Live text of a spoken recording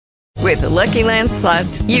With the Lucky Land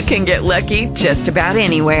Slots, you can get lucky just about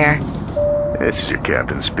anywhere. This is your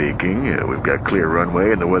captain speaking. We've got clear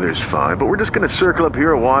runway and the weather's fine, but we're just going to circle up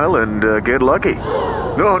here a while and get lucky.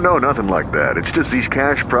 No, nothing like that. It's just these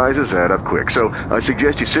cash prizes add up quick. So I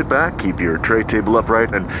suggest you sit back, keep your tray table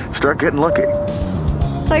upright, and start getting lucky.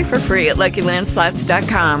 Play for free at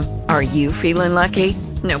LuckyLandSlots.com. Are you feeling lucky?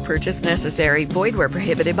 No purchase necessary. Void where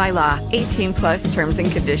prohibited by law. 18 plus terms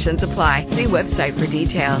and conditions apply. See website for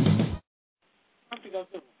details.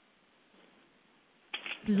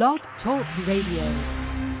 Blog Talk Radio.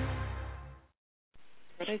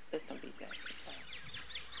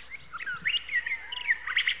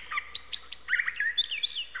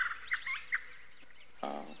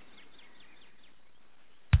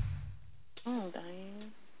 Oh,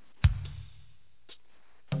 Diane.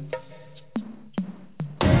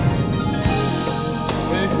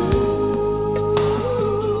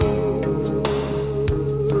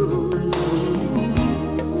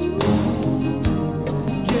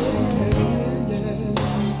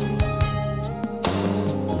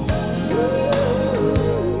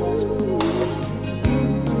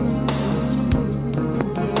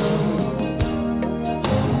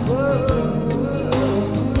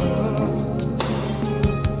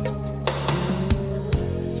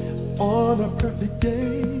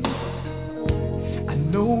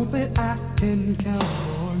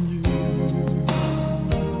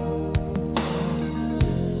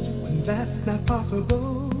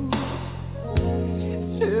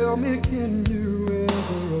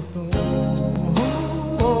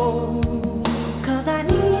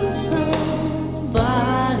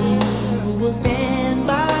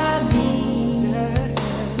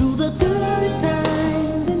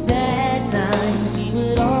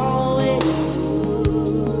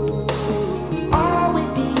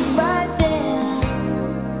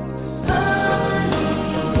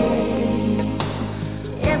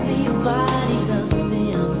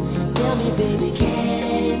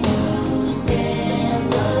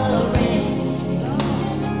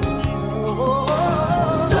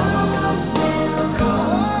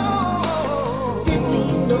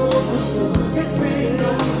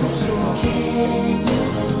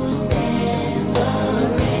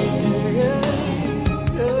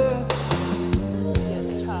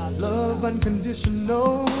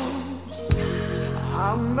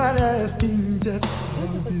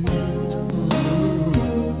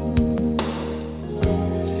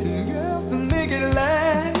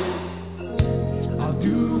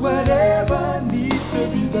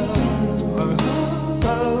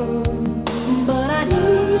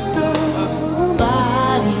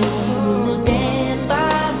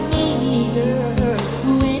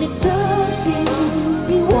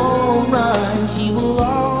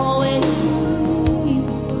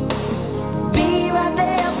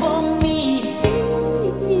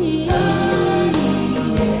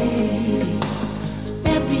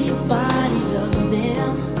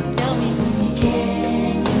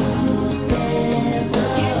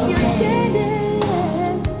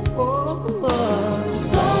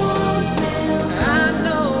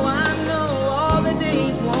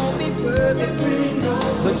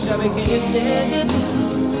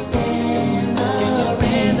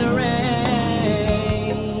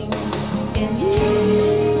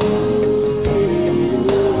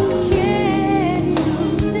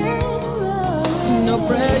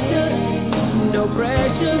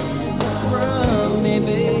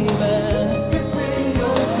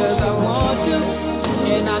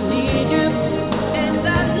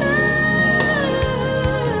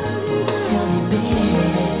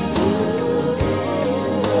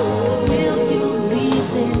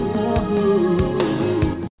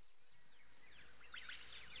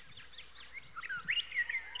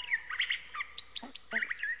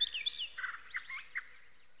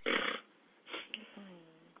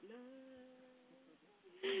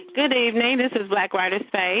 Good evening. This is Black Writer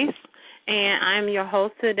Space, and I'm your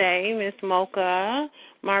host today, Miss Mocha.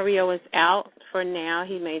 Mario is out for now.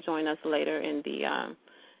 He may join us later in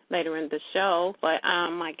the show. But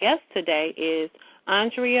my guest today is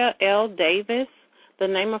Ondrea L. Davis. The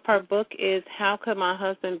name of her book is How Could My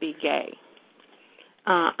Husband Be Gay?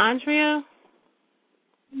 Ondrea?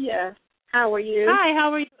 Yes. How are you? Hi,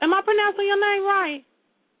 how are you? Am I pronouncing your name right?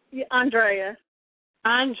 Yeah, Ondrea.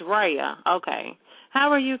 Ondrea, okay. How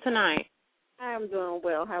are you tonight? I'm doing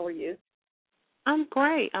well. How are you? I'm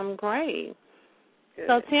great. Good.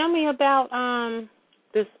 So tell me about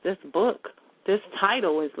this book. This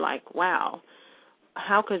title is like, wow.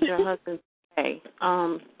 How could your husband say?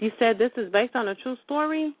 You said this is based on a true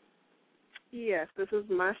story? Yes, this is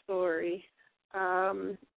my story.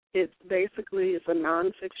 it's a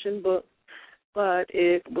nonfiction book, but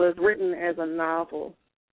it was written as a novel.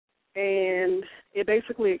 And it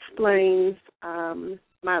basically explains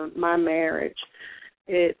my marriage.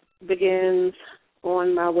 It begins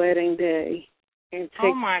on my wedding day. And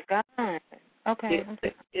oh, my God. Okay.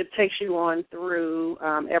 It takes you on through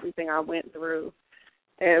everything I went through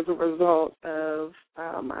as a result of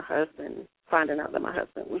my husband, finding out that my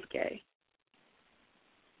husband was gay.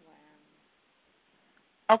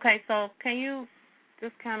 Wow. Okay, so can you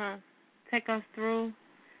just kind of take us through,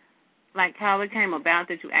 like, how it came about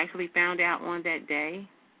that you actually found out on that day?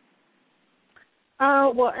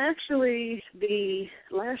 Well, actually, the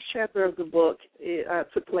last chapter of the book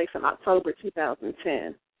took place in October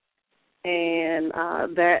 2010, and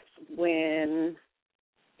that's when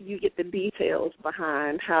you get the details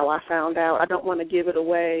behind how I found out. I don't want to give it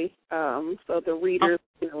away, so the readers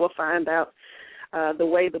will find out the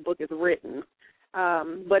way the book is written.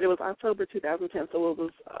 But it was October 2010, so it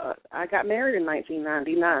was. I got married in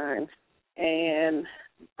 1999, and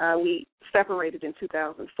we separated in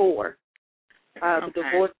 2004. The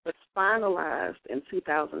divorce was finalized in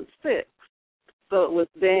 2006, so it was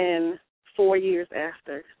then 4 years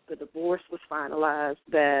after the divorce was finalized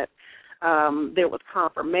that there was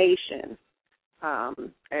confirmation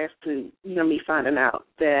as to me finding out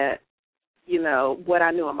that what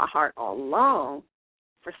I knew in my heart all along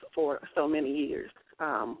for so many years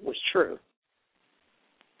was true.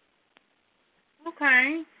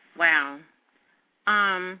 Okay. Wow.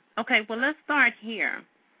 Okay. Well, let's start here.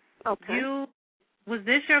 Okay. Was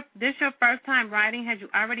this your first time writing? Had you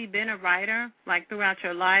already been a writer, like, throughout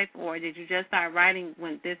your life, or did you just start writing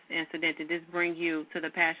when this incident? Did this bring you to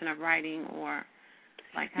the passion of writing, or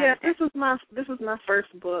like? How this was my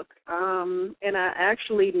first book, and I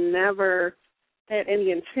actually never had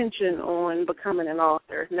any intention on becoming an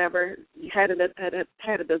author. Never had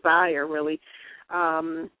a desire, really.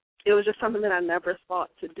 It was just something that I never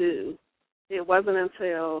thought to do. It wasn't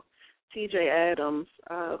until T.J. Adams,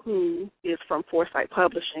 who is from Foresight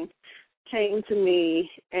Publishing, came to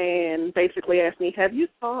me and basically asked me, have you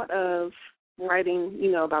thought of writing,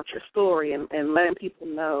 about your story and letting people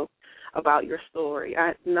know about your story?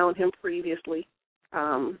 I'd known him previously,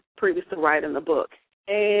 previous to writing the book.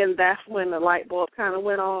 And that's when the light bulb kind of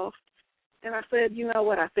went off. And I said, you know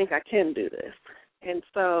what, I think I can do this. And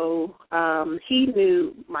so he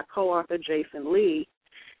knew my co-author, Jason Lee,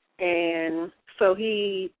 and so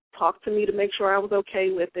he talked to me to make sure I was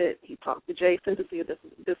okay with it. He talked to Jason to see if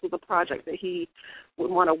this was a project that he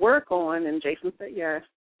would want to work on, and Jason said yes.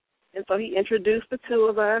 And so he introduced the two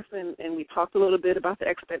of us, and we talked a little bit about the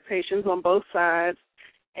expectations on both sides,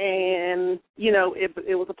 and,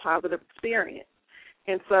 it was a positive experience.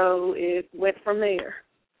 And so it went from there.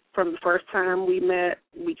 From the first time we met,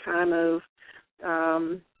 we kind of,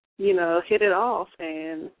 hit it off,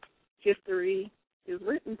 and history is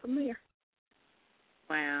written from there.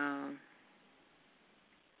 Wow.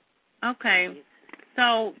 Okay.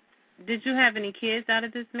 So did you have any kids out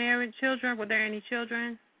of this marriage, children? Were there any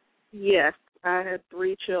children? Yes, I had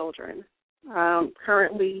 3 children.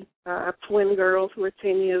 Currently, twin girls who are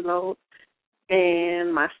 10 years old,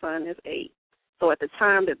 and my son is 8. So at the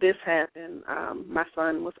time that this happened, my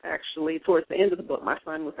son was actually, towards the end of the book, my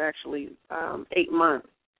son was actually 8 months,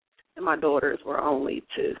 and my daughters were only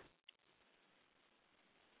 2.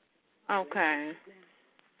 Okay.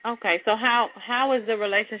 Okay, so how is the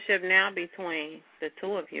relationship now between the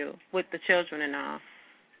two of you with the children and all?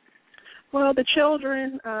 Well, the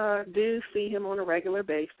children do see him on a regular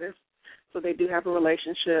basis, so they do have a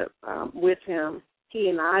relationship with him. He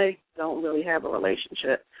and I don't really have a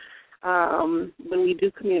relationship. When we do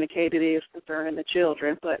communicate, it is concerning the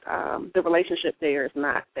children, but the relationship there is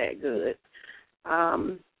not that good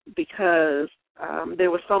because there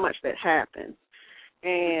was so much that happened.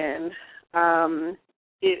 And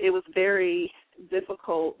it was very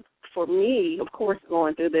difficult for me, of course,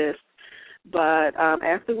 going through this. But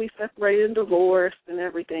after we separated and divorced and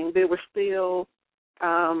everything, there were still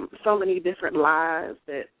so many different lies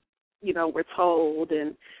that, were told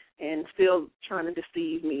and still trying to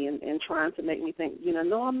deceive me and trying to make me think,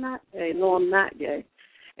 no, I'm not gay, no, I'm not gay.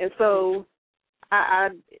 And so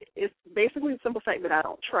it's basically the simple fact that I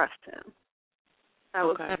don't trust him. I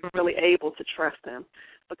was never really able to trust him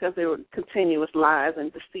because there were continuous lies and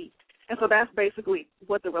deceit. And so that's basically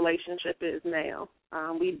what the relationship is now.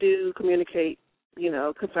 We do communicate,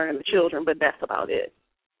 concerning the children, but that's about it.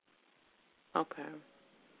 Okay.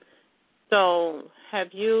 So have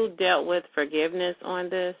you dealt with forgiveness on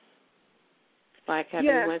this? Like, have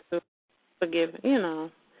you went through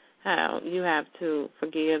how you have to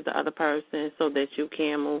forgive the other person so that you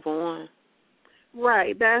can move on?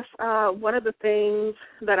 Right. That's one of the things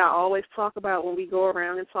that I always talk about when we go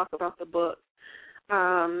around and talk about the book.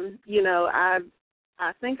 You know, I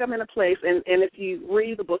think I'm in a place, and if you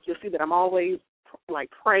read the book, you'll see that I'm always, like,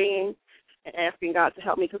 praying and asking God to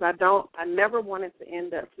help me, because I never wanted to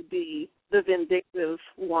end up to be the vindictive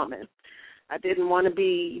woman. I didn't want to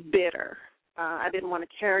be bitter. I didn't want to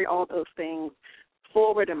carry all those things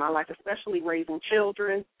forward in my life, especially raising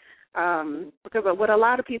children, because what a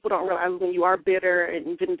lot of people don't realize when you are bitter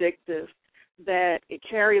and vindictive, that it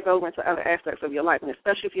carries over into other aspects of your life, and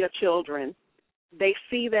especially if you have children, they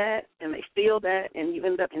see that and they feel that, and you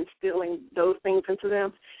end up instilling those things into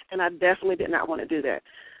them, and I definitely did not want to do that.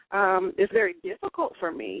 It's very difficult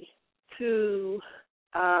for me to,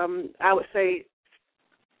 I would say,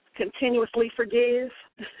 continuously forgive.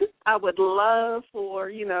 I would love for,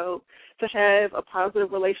 you know, to have a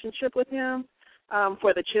positive relationship with him,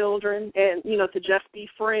 for the children, and, you know, to just be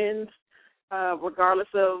friends, regardless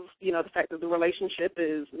of, you know, the fact that the relationship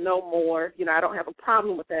is no more. You know, I don't have a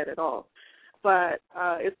problem with that at all. But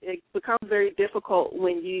it becomes very difficult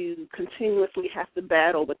when you continuously have to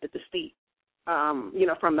battle with the deceit, you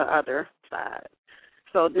know, from the other side.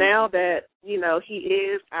 So now that, you know, he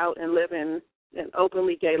is out and living an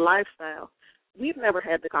openly gay lifestyle, we've never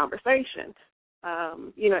had the conversation,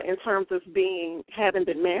 you know, in terms of having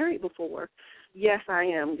been married before. Yes, I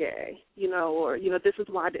am gay, you know, or, you know, this is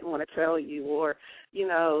why I didn't want to tell you, or, you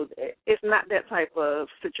know, it's not that type of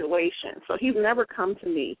situation. So he's never come to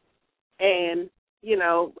me and, you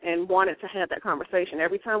know, and wanted to have that conversation.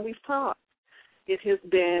 Every time we've talked, it has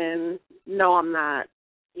been, no, I'm not,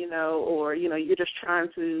 you know, or, you know, you're just trying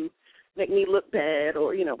to make me look bad,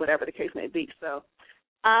 or, you know, whatever the case may be. So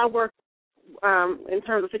I work, in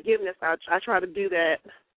terms of forgiveness, I try to do that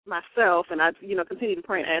myself, and I, you know, continue to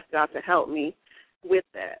pray and ask God to help me with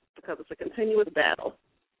that, because it's a continuous battle.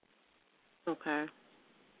 Okay.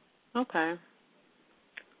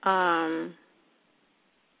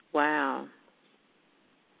 Wow.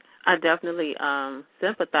 I definitely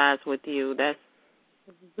sympathize with you. That's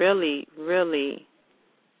really, really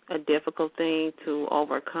a difficult thing to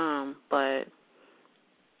overcome, but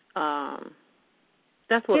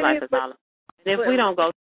that's what life is all about. And if we don't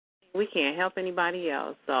go, we can't help anybody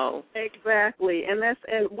else. So exactly, and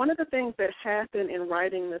one of the things that happened in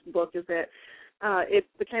writing this book is that it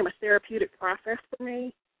became a therapeutic process for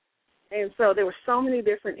me. And so there were so many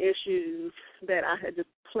different issues that I had just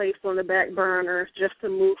placed on the back burner just to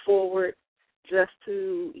move forward, just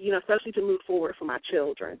to, you know, especially to move forward for my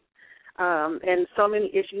children. And so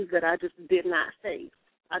many issues that I just did not face.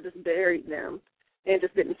 I just buried them and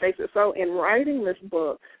just didn't face it. So in writing this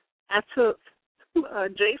book, I took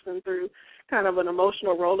Jason through kind of an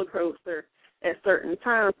emotional roller coaster at certain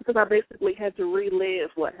times, because I basically had to relive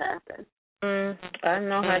what happened. I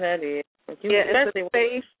know how that is. And to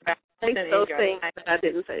face those things that I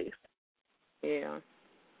didn't face. Yeah.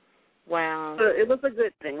 Wow. So it was a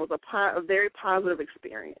good thing. It was a very positive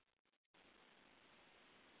experience.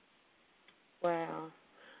 Wow.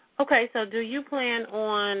 Okay, so do you plan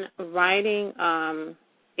on writing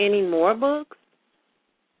any more books?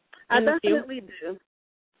 I definitely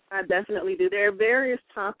do. There are various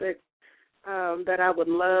topics that I would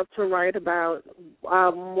love to write about.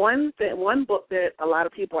 One book that a lot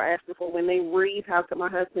of people are asking for when they read How Could My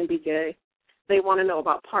Husband Be Gay, they want to know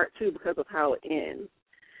about part 2 because of how it ends.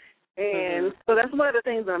 And so that's one of the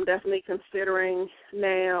things that I'm definitely considering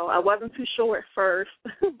now. I wasn't too sure at first,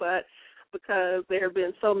 but because there have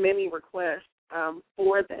been so many requests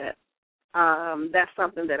for that, that's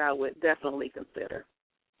something that I would definitely consider.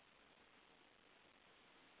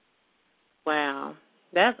 Wow.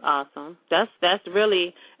 That's awesome. That's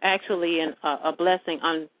really actually a blessing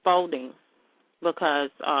unfolding, because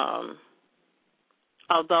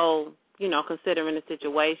although, you know, considering the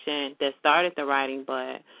situation that started the writing,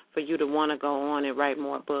 but for you to want to go on and write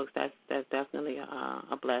more books, that's definitely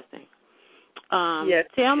a blessing. Yes.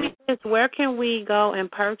 Tell me this, where can we go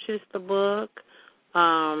and purchase the book?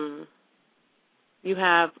 You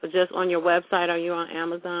have just on your website, are you on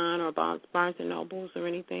Amazon or Barnes & Nobles or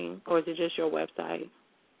anything, or is it just your website?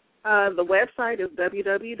 The website is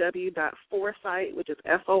www.foresight, which is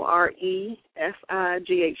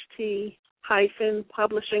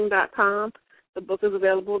FORESIGHT-publishing.com. The book is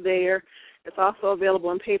available there. It's also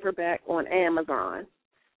available in paperback on Amazon.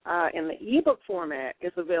 In the ebook format,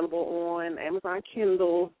 it's available on Amazon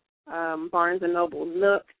Kindle, Barnes & Noble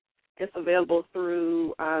Nook. It's available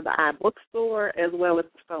through the iBookstore as well as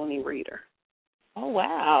the Sony Reader. Oh,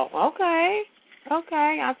 wow. Okay.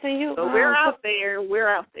 I see you. So we're out there.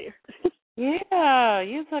 Yeah,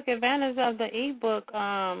 you took advantage of the ebook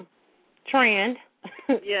trend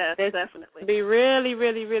Yeah, definitely. Be really,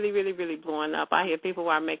 really, really, really, really blowing up. I hear people who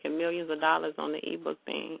are making millions of dollars on the ebook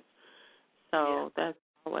thing. So that's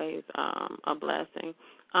always a blessing.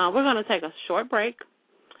 We're going to take a short break,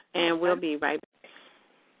 and we'll be right back.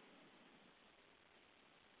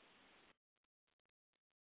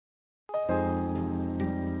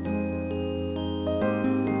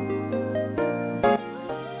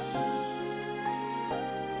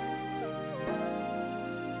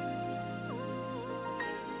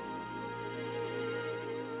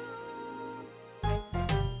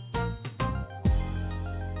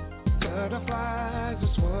 Butterflies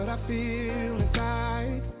is what I feel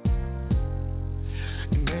inside.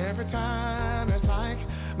 And every time it's like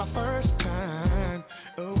my first time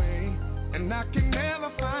away. And I can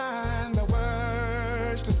never find the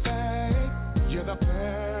words to say. You're the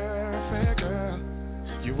perfect girl.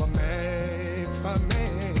 You were made for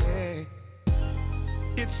me.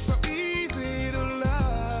 It's so easy to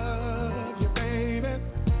love you, baby.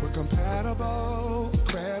 We're compatible,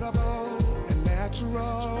 credible, and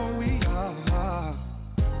natural.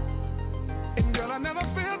 And girl, I never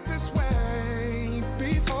felt this way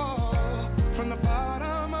before. From the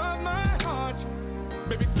bottom of my heart,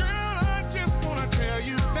 baby girl, I just wanna tell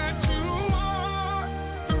you that you are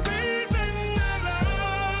the reason I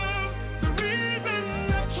love, the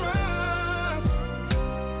reason I trust.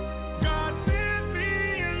 God sent me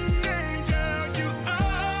an angel. You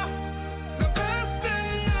are the best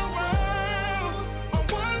in the world, a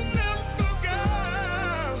wonderful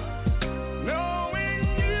girl. Knowing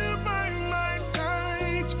you by my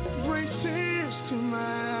side brings tears to my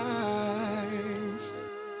eyes.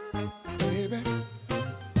 Baby,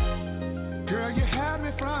 girl, you had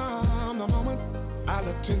me from the moment I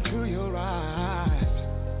looked into your eyes.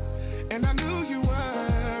 And I knew you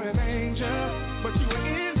were an angel, but you were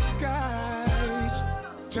in disguise.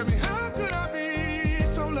 Tell me, how could I be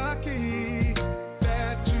so lucky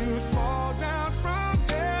that you'd fall down from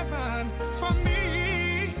heaven for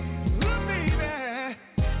me? Look, baby.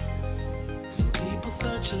 People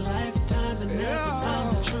search a lifetime and never find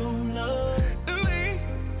the true love.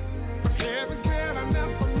 But heaven cared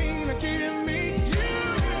enough for me to give me you.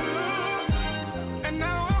 And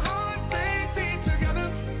now our hearts they beat together.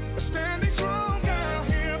 We're standing strong, girl,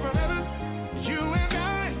 here forever. You and I.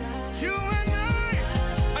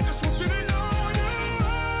 I just want you to know you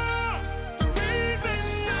are the reason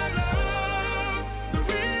I love, the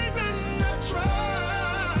reason I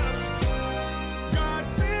trust. God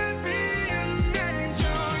sent me an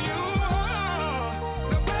angel. You are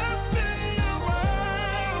the best in the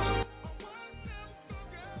world.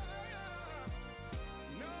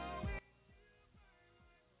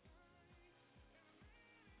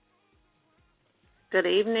 Good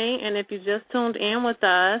evening, and if you just tuned in with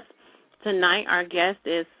us, tonight our guest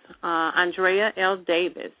is Ondrea L.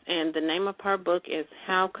 Davis, and the name of her book is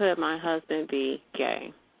How Could My Husband Be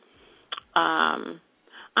Gay?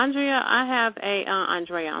 Ondrea, I have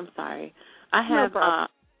a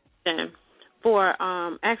question for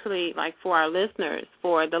actually, like, for our listeners,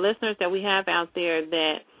 for the listeners that we have out there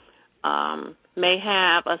that may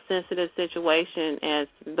have a sensitive situation as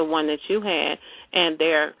the one that you had, and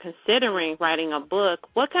they're considering writing a book.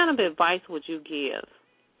 What kind of advice would you give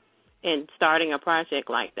in starting a project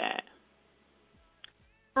like that?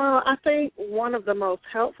 I think one of the most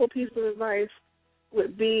helpful pieces of advice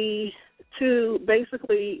would be to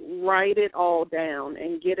basically write it all down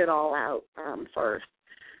and get it all out first.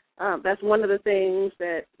 That's one of the things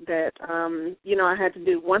that I had to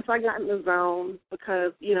do once I got in the zone,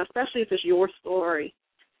 because, especially if it's your story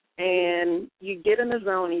and you get in the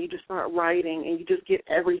zone and you just start writing and you just get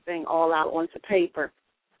everything all out onto paper.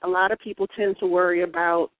 A lot of people tend to worry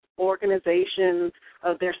about organization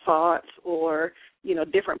of their thoughts or,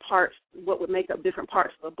 different parts, what would make up different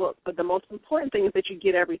parts of the book. But the most important thing is that you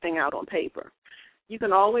get everything out on paper. You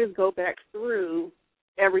can always go back through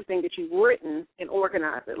everything that you've written and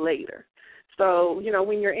organize it later. So,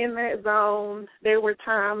 when you're in that zone, there were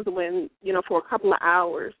times when, for a couple of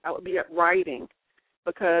hours I would be up writing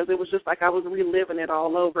because it was just like I was reliving it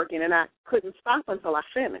all over again, and I couldn't stop until I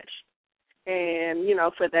finished. And,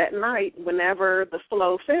 for that night, whenever the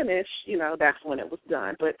flow finished, that's when it was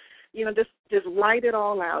done. But, just write it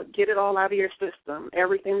all out, get it all out of your system,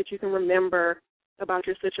 everything that you can remember about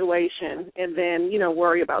your situation, and then,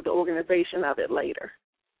 worry about the organization of it later.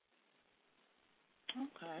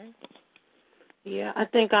 Okay. Yeah, I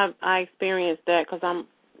think I experienced that because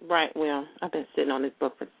I've been sitting on this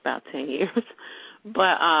book for about 10 years.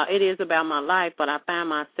 But it is about my life, but I find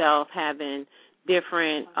myself having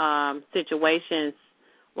different situations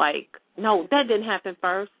like, no, that didn't happen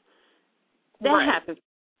first. That happened.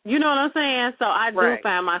 You know what I'm saying? So I do Right.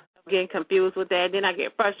 find myself getting confused with that. Then I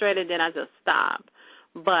get frustrated. Then I just stop.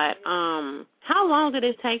 But how long did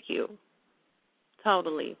it take you?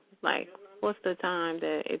 Totally. Like, what's the time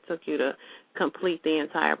that it took you to complete the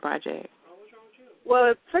entire project?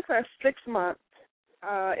 Well, it took us 6 months,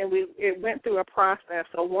 and it went through a process.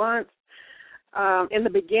 So once, in the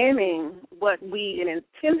beginning, what we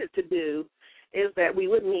intended to do is that we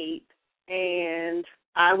would meet, and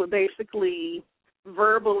I would basically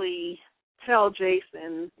verbally tell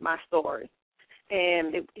Jason my story,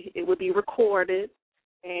 and it would be recorded,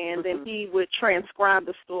 and then he would transcribe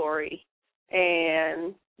the story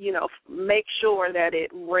and, make sure that it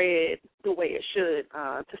read the way it should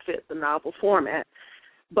to fit the novel format.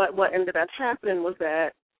 But what ended up happening was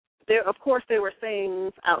that, there were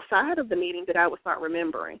things outside of the meeting that I would start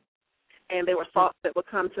remembering, and there were thoughts that would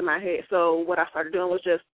come to my head. So what I started doing was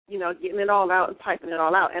just, getting it all out and typing it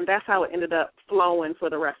all out, and that's how it ended up flowing for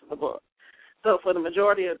the rest of the book. So for the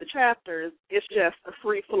majority of the chapters, it's just a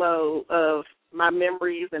free flow of my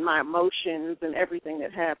memories and my emotions and everything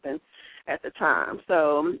that happened at the time.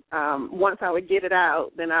 So once I would get it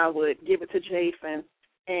out, then I would give it to Jason,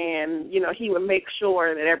 and, he would make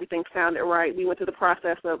sure that everything sounded right. We went through the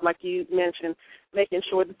process of, like you mentioned, making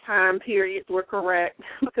sure the time periods were correct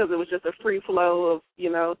because it was just a free flow of,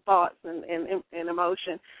 thoughts and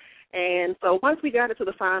emotion. And so once we got it to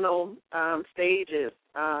the final stages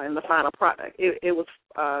and the final product, it was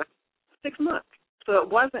 6 months. So it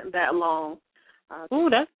wasn't that long. Ooh,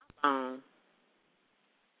 that's long.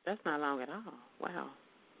 That's not long at all. Wow.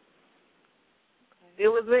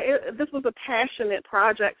 This was a passionate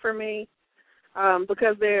project for me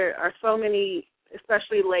because there are so many,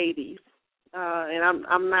 especially ladies, and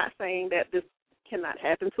I'm not saying that this cannot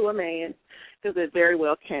happen to a man, because it very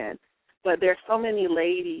well can, but there are so many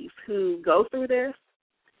ladies who go through this,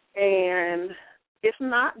 and it's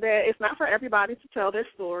not for everybody to tell their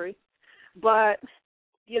story, but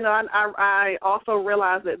I also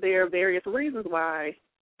realize that there are various reasons why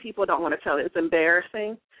people don't want to tell it. It's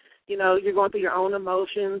embarrassing. You're going through your own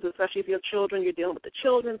emotions, especially if you have children, you're dealing with the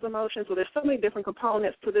children's emotions. So there's so many different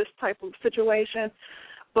components to this type of situation.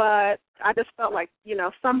 But I just felt like,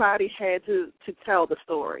 somebody had to tell the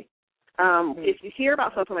story. If you hear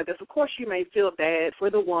about something like this, of course you may feel bad for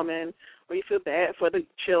the woman or you feel bad for the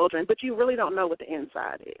children, but you really don't know what the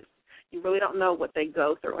inside is. You really don't know what they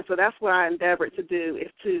go through. And so that's what I endeavored to do,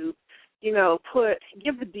 is to,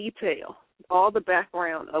 give the detail, all the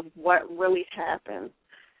background of what really happened,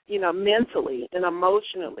 mentally and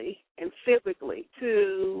emotionally and physically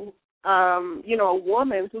to, a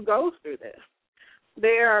woman who goes through this.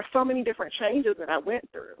 There are so many different changes that I went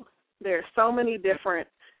through. There are so many different,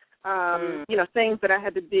 things that I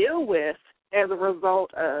had to deal with as a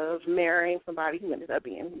result of marrying somebody who ended up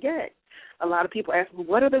being gay. A lot of people ask me,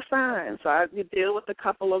 what are the signs? So I deal with a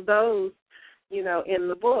couple of those, in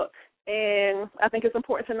the book. And I think it's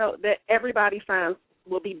important to note that everybody's signs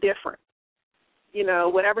will be different.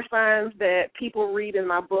 Whatever signs that people read in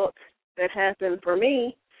my book that happen for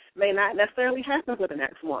me may not necessarily happen for the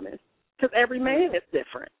next woman, because every man is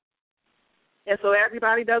different. And so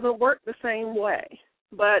everybody doesn't work the same way.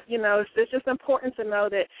 But, it's just important to know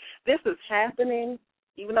that this is happening.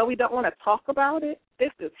 Even though we don't want to talk about it,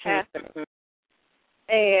 this is happening.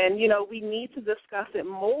 And, we need to discuss it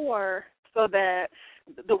more so that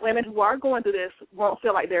the women who are going through this won't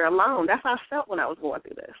feel like they're alone. That's how I felt when I was going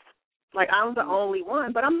through this. Like, I'm the only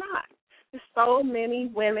one, but I'm not. There's so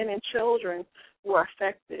many women and children who are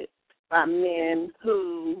affected by men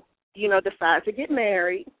who, decide to get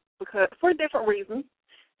married because for different reasons.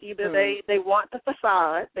 Either they want the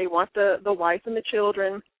facade, they want the wife and the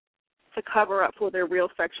children to cover up for their real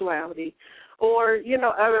sexuality, or,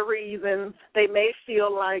 other reasons. They may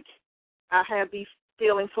feel like I have these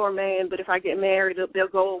feelings for a man, but if I get married, they'll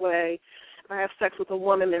go away. If I have sex with a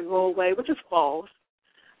woman, they'll go away, which is false.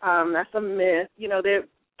 That's a myth. There are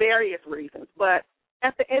various reasons. But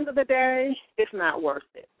at the end of the day, it's not worth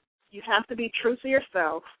it. You have to be true to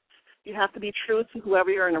yourself. You have to be true to whoever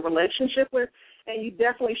you're in a relationship with, and you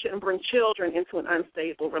definitely shouldn't bring children into an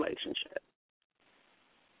unstable relationship.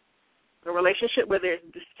 A relationship where there's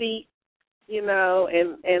deceit,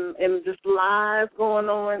 and just lies going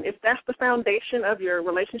on, if that's the foundation of your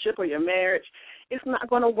relationship or your marriage, it's not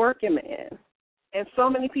going to work in the end. And so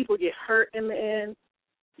many people get hurt in the end.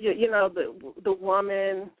 The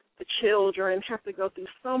woman, the children have to go through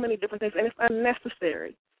so many different things, and it's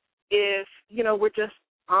unnecessary if, we're just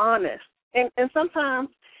honest. And sometimes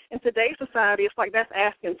in today's society, it's like that's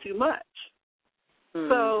asking too much. Mm-hmm.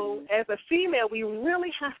 So as a female, we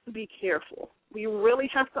really have to be careful. We really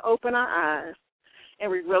have to open our eyes, and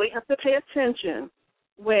we really have to pay attention,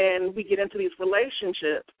 when we get into these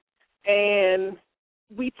relationships. And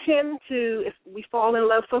we tend to, if we fall in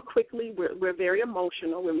love so quickly, we're very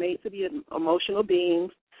emotional. We're made to be emotional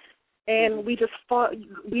beings. And we just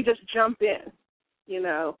jump in, you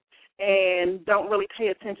know, and don't really pay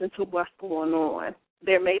attention to what's going on.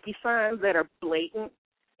 There may be signs that are blatant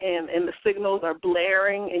and the signals are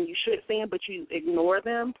blaring and you should see them, but you ignore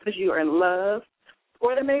them because you are in love.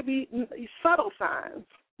 Or there may be subtle signs,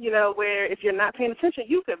 you know, where if you're not paying attention,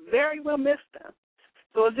 you could very well miss them.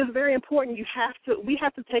 So it's just very important. We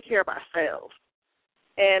have to take care of ourselves.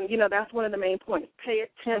 And, you know, that's one of the main points. Pay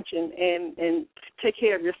attention and take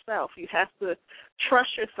care of yourself. You have to trust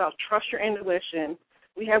yourself, trust your intuition.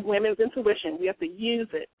 We have women's intuition. We have to use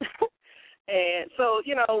it. And so,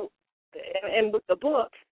 you know, and with the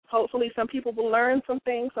book, hopefully some people will learn some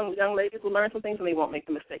things, some young ladies will learn some things, and they won't make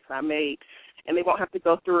the mistakes I made, and they won't have to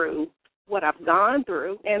go through what I've gone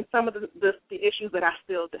through and some of the issues that I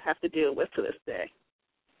still have to deal with to this day.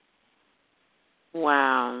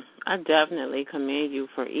 Wow. I definitely commend you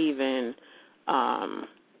for even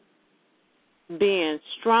being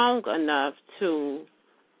strong enough to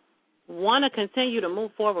want to continue to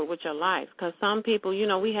move forward with your life. Because some people, you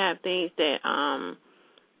know, we have things that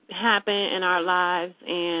happen in our lives,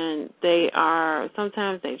 and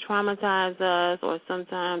sometimes they traumatize us, or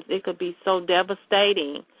sometimes it could be so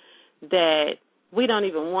devastating that we don't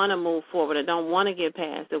even want to move forward or don't want to get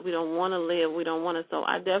past it. We don't want to live. We don't want to. So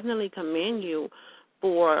I definitely commend you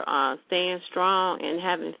for staying strong and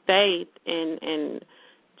having faith and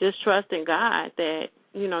just trusting God that,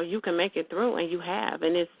 you know, you can make it through, and you have,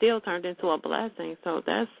 and it's still turned into a blessing. So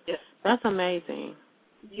that's amazing.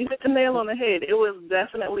 You hit the nail on the head. It was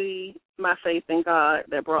definitely my faith in God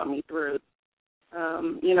that brought me through.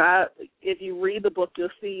 You know, if you read the book, you'll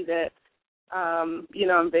see that, you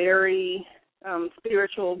know, I'm very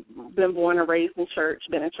spiritual, been born and raised in church,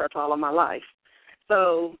 been in church all of my life.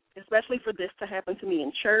 So especially for this to happen to me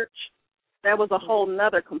in church, that was a whole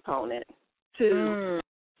nother component to,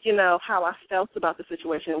 you know, how I felt about the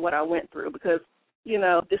situation and what I went through, because, you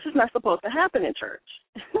know, this is not supposed to happen in church.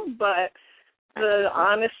 But the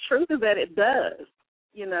honest truth is that it does.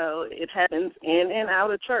 You know, it happens in and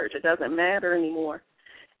out of church. It doesn't matter anymore.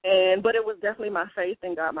 But it was definitely my faith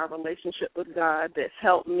in God, my relationship with God, that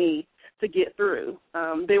helped me to get through.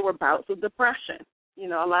 There were bouts of depression. You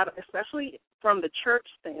know, especially from the church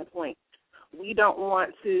standpoint, we don't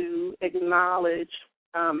want to acknowledge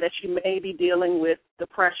that you may be dealing with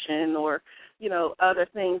depression or, you know, other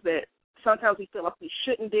things that sometimes we feel like we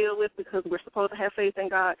shouldn't deal with because we're supposed to have faith in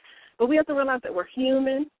God. But we have to realize that we're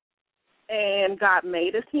human, and God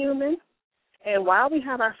made us human. And while we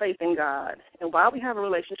have our faith in God and while we have a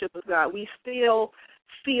relationship with God, we still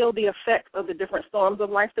feel the effects of the different storms of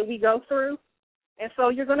life that we go through. And so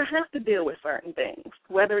you're going to have to deal with certain things,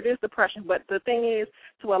 whether it is depression. But the thing is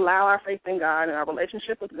to allow our faith in God and our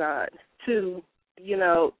relationship with God to, you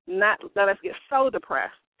know, not let us get so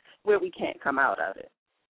depressed where we can't come out of it.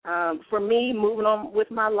 For me, moving on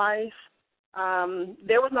with my life,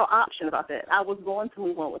 there was no option about that. I was going to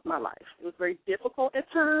move on with my life. It was very difficult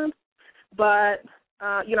at times, but,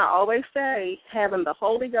 you know, I always say having the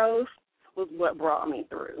Holy Ghost was what brought me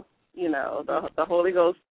through. You know, the Holy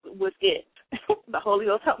Ghost was it. The Holy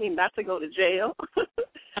Ghost helped me not to go to jail.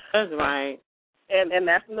 That's right. And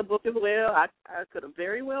that's in the book as well. I could have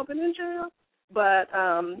very well been in jail, but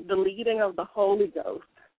the leading of the Holy Ghost,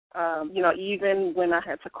 you know, even when I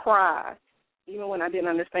had to cry, even when I didn't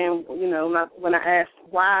understand, you know, when I asked,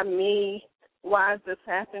 why me? Why is this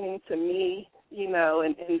happening to me? You know,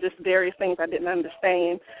 and just various things I didn't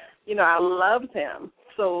understand. You know, I loved him.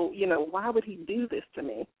 So, you know, why would he do this to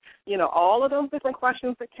me? You know, all of those different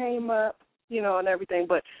questions that came up, you know, and everything.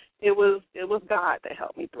 But it was God that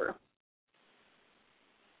helped me through.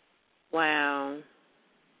 Wow.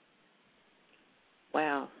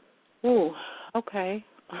 Ooh, okay.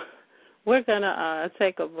 We're going to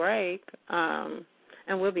take a break, and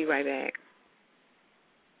we'll be right back.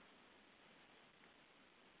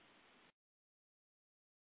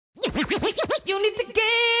 You need to get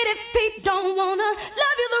it. He don't wanna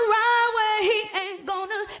love you the right way. He ain't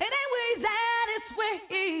gonna. It ain't where he's at. It's where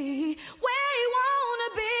he wanna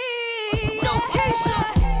be. No,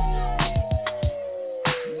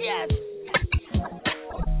 yes.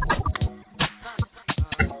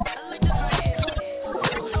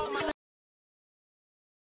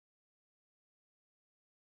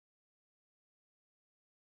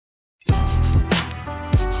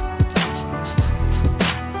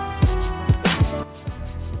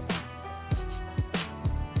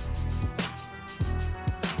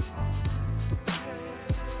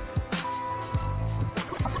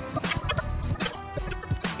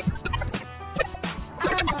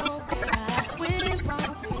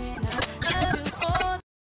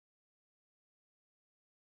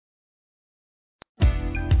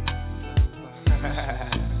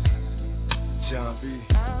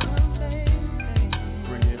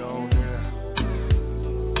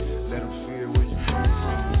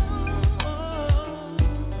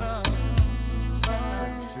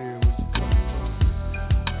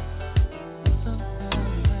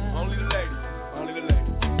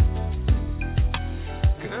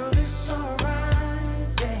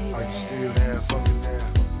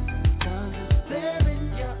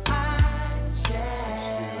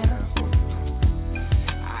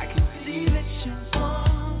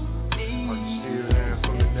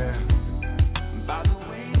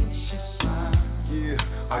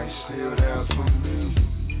 times for me.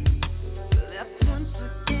 Left once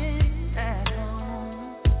again at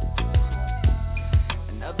home.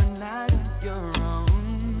 Another night on your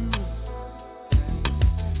own.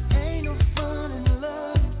 Ain't no fun in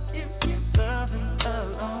love if you're loving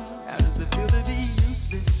alone. How does it feel to be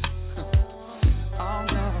useless? Oh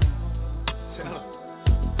no. Tell 'em.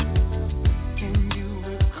 Can you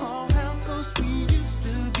recall how close we used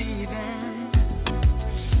to be then?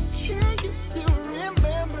 Can you still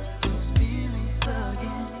remember those feelings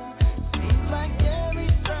again? Seems like every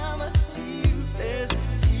time I see you, there's a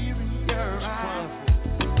tear in your eye.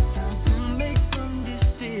 Time to make some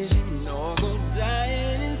decision or go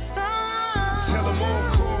dying inside. Tell 'em all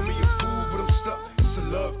call me a fool, but I'm stuck. It's a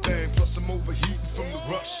love thing, plus I'm overheating from the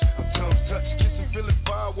rush. I'm tongue touched, kissing, feeling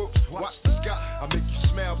fireworks. Watch the sky. I make you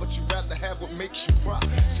smile, but you rather have what makes you cry.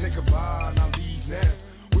 Say goodbye and I'll leave now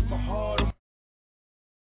with my heart on.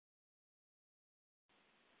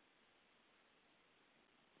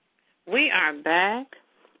 We are back,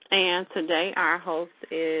 and today our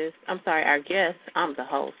guest, I'm the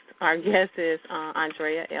host. Our guest is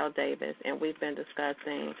Ondrea L. Davis, and we've been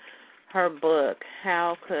discussing her book,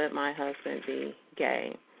 How Could My Husband Be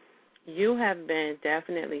Gay? You have been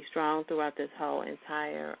definitely strong throughout this whole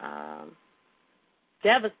entire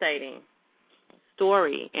devastating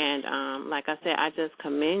story, and like I said, I just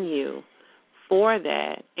commend you for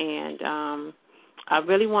that, and I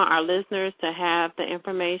really want our listeners to have the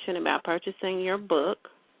information about purchasing your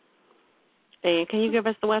book. And can you give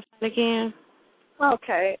us the website again?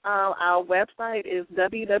 Okay. Our website is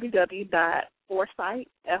www.foresight,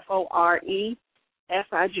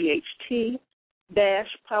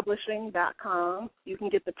 FORESIGHT-publishing.com. You can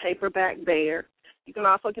get the paperback there. You can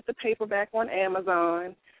also get the paperback on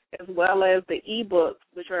Amazon, as well as the e-books,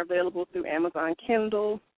 which are available through Amazon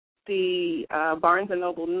Kindle, the Barnes &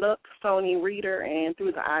 Noble Nook, Sony Reader, and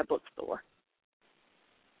through the iBookstore.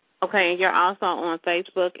 Okay, and you're also on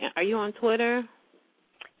Facebook. Are you on Twitter?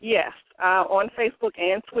 Yes, on Facebook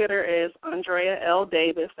and Twitter is Ondrea L.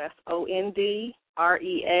 Davis. That's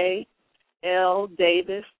Ondrea L.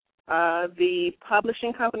 Davis. The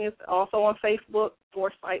publishing company is also on Facebook,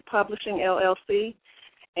 Foresight Publishing, LLC.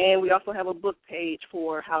 And we also have a book page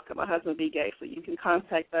for How Could My Husband Be Gay? So you can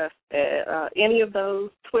contact us at any of those.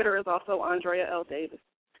 Twitter is also Ondrea L. Davis.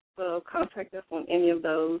 So contact us on any of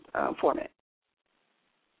those formats.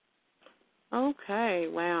 Okay,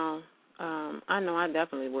 wow. I know I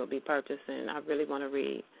definitely will be purchasing. I really want to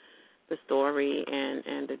read the story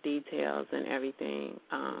and the details and everything.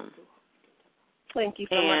 Thank you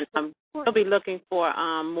so much. much. And I'll be looking for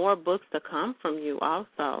more books to come from you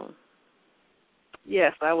also.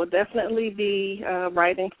 Yes, I will definitely be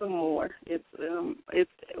writing some more. It's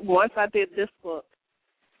once I did this book,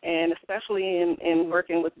 and especially in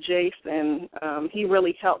working with Jason, he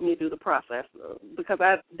really helped me through the process because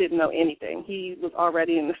I didn't know anything. He was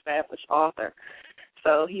already an established author,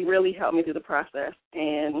 so he really helped me through the process,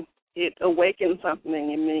 and it awakened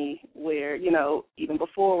something in me where, even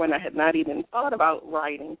before when I had not even thought about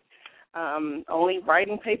writing, only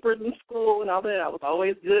writing papers in school and all that, I was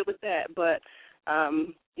always good with that, but as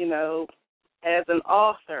an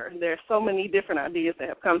author, there are so many different ideas that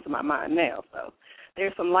have come to my mind now. So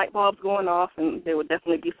there's some light bulbs going off, and there will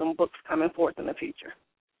definitely be some books coming forth in the future.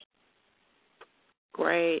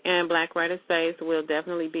 Great. And Black Writer Space will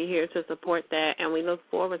definitely be here to support that, and we look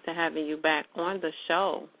forward to having you back on the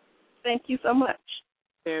show. Thank you so much.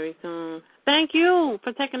 Very soon. Thank you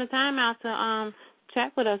for taking the time out to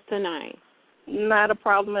chat with us tonight. Not a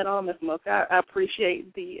problem at all, Ms. Mocha. I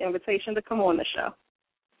appreciate the invitation to come on the show.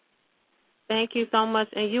 Thank you so much,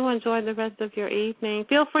 and you enjoy the rest of your evening.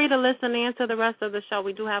 Feel free to listen in to the rest of the show.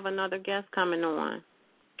 We do have another guest coming on.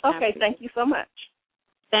 Okay, thank you so much.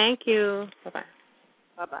 Thank you. Bye-bye.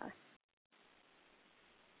 Bye-bye.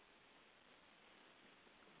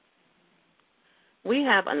 We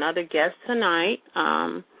have another guest tonight.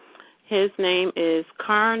 His name is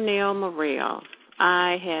Carnell Murrell.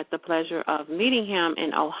 I had the pleasure of meeting him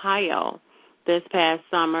in Ohio this past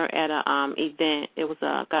summer at an event. It was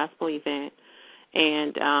a gospel event,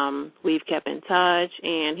 and we've kept in touch,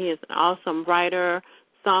 and he is an awesome writer,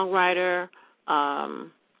 songwriter,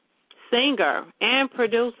 singer, and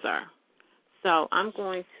producer. So I'm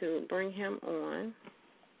going to bring him on.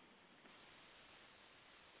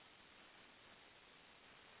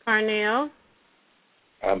 Carnell?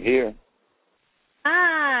 I'm here.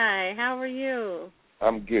 Hi, how are you?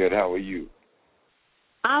 I'm good. How are you?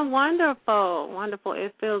 I'm wonderful. Wonderful.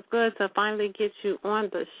 It feels good to finally get you on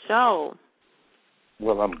the show.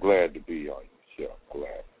 Well, I'm glad to be on your show.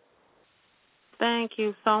 Glad. Thank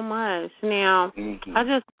you so much. Now, I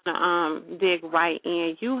just want to dig right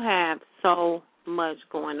in. You have so much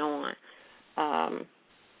going on.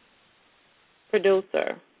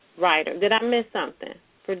 Producer, writer. Did I miss something?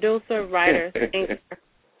 Producer, writer, singer,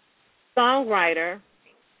 songwriter.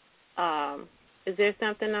 Is there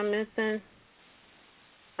something I'm missing?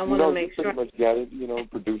 I want to make sure. No, you pretty much got it.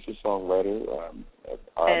 Producer, songwriter,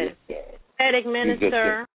 artist, prophetic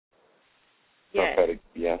minister. Yes.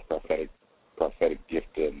 Prophetic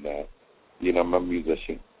gift, and I'm a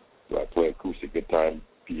musician. So I play acoustic guitar and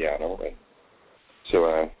piano, and so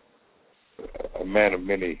a man of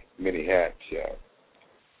many hats.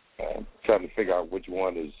 Trying to figure out which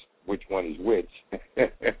one is which.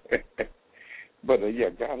 But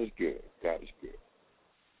God is good. God is good.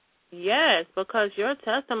 Yes, because your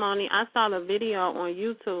testimony, I saw the video on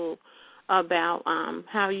YouTube about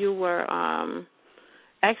how you were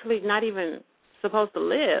actually not even supposed to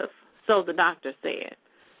live, so the doctor said.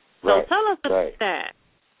 So tell us about that.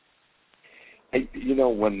 Hey,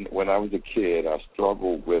 when I was a kid, I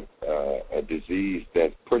struggled with a disease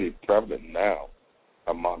that's pretty prevalent now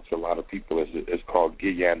amongst a lot of people. It's called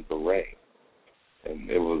Guillain-Barré, and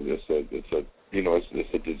it's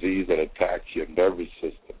a disease that attacks your nervous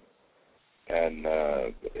system, and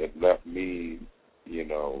it left me,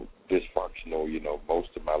 dysfunctional, most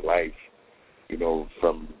of my life,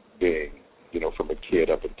 from being, from a kid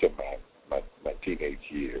up until my teenage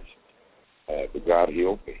years. But God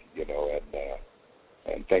healed me,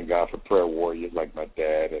 and thank God for prayer warriors like my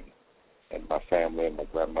dad and my family and my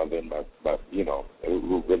grandmother and my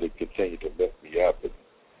who really continued to lift me up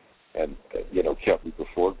and kept me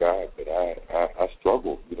before God. But I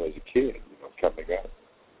struggled, as a kid, coming up.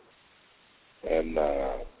 And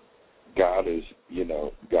God is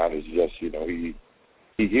just,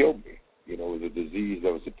 he healed me. It was a disease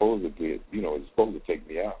that was supposed to take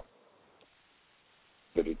me out.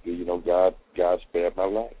 But God spared my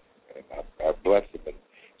life, and I blessed him. And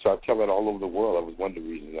so I tell it all over the world. That was one of the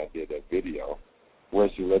reasons I did that video,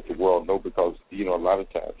 was to let the world know, because a lot of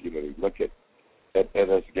times they look at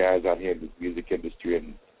us guys out here in the music industry,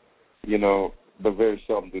 and but very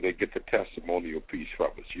seldom do they get the testimonial piece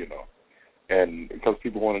from us, and because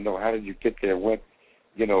people want to know, how did you get there? What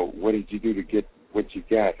did you do to get what you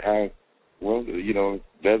got?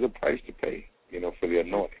 There's a price to pay, for the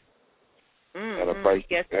anointing. And a price,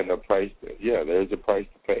 there's a price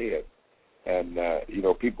to pay it. And,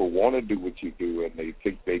 people want to do what you do, and they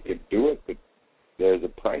think they can do it, but there's a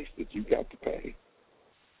price that you got to pay,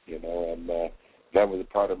 and that was a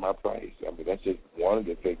part of my price. I mean, that's just one of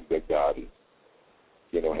the things that God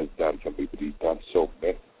has done for me, but he's done so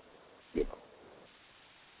many,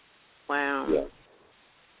 Wow. Yeah.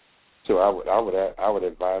 So I would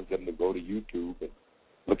advise them to go to YouTube and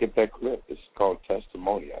look at that clip. It's called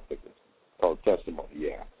Testimony, I think it's called Testimony,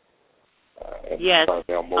 yeah. Yes.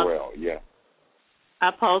 Carnell Murrell, yeah.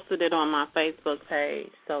 I posted it on my Facebook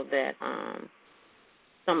page so that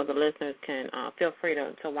some of the listeners can feel free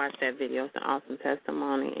to watch that video. It's an awesome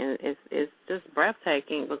testimony, and it's just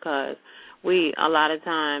breathtaking, because we a lot of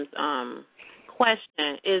times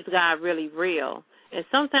question, is God really real? And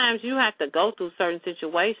sometimes you have to go through certain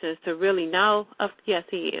situations to really know, yes,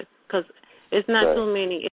 he is, because it's not too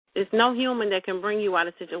many. It's no human that can bring you out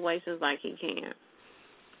of situations like he can.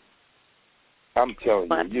 I'm telling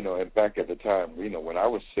you, and back at the time, when I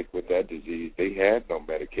was sick with that disease, they had no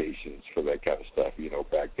medications for that kind of stuff.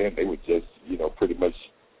 Back then they were just, pretty much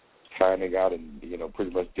finding out and,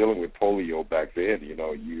 pretty much dealing with polio back then.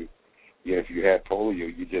 If you had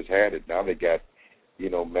polio, you just had it. Now they got,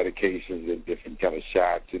 medications and different kind of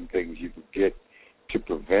shots and things you could get to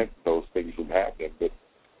prevent those things from happening. But,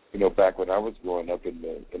 back when I was growing up in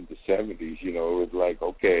the 70s, it was like,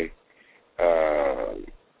 okay,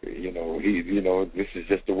 this is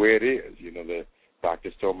just the way it is. The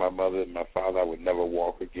doctors told my mother and my father I would never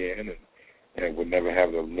walk again, and would never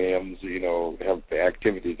have the limbs, have the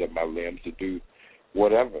activities of my limbs to do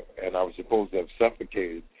whatever. And I was supposed to have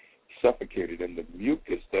suffocated in the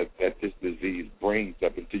mucus that this disease brings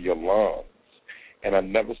up into your lungs. And I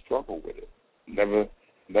never struggled with it. Never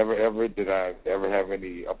ever did I ever have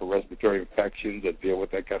any upper respiratory infections or deal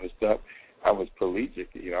with that kind of stuff. I was paralytic.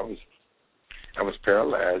 I was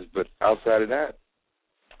paralyzed, but outside of that,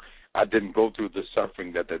 I didn't go through the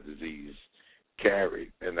suffering that disease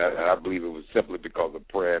carried. And I believe it was simply because of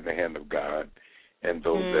prayer and the hand of God and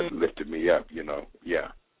those that lifted me up,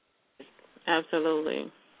 yeah. Absolutely.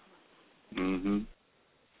 Mhm.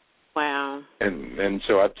 Wow. And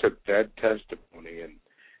so I took that testimony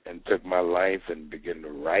and took my life and began to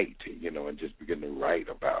write, and just begin to write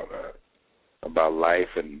about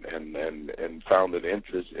life and found an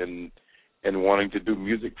interest in and wanting to do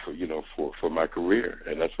music for my career,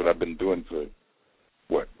 and that's what I've been doing for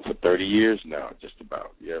 30 years now, just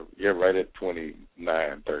about. Yeah, right at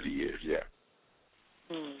 29, 30 years. Yeah.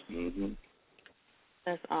 Mhm.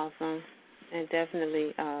 That's awesome, and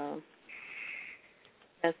definitely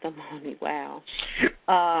testimony. Wow.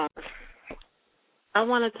 I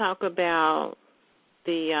want to talk about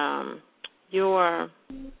your.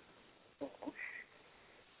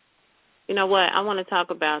 You know what? I want to talk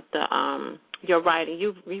about your writing.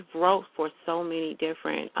 You've wrote for so many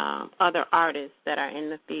different other artists that are in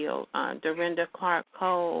the field. Dorinda Clark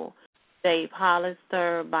Cole, Dave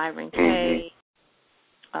Hollister, Byron Kaye,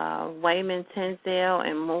 Wayman Tinsdale,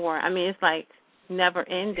 and more. I mean, it's like never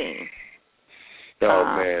ending. Oh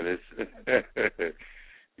man, it's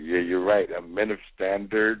yeah, you're right. Men of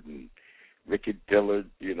Standard and Ricky Dillard,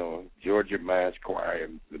 Georgia Mass Choir,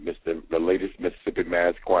 and the latest Mississippi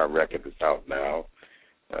Mass Choir record is out now.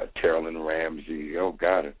 Carolyn Ramsey, oh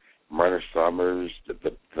God, Myrna Summers,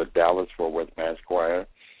 the Dallas Fort Worth Mass Choir,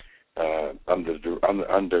 under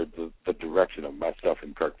the direction of myself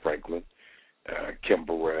and Kirk Franklin, Kim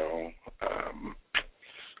Burrell.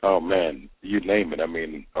 Oh man, you name it. I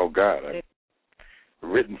mean, oh God, I've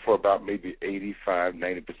written for about maybe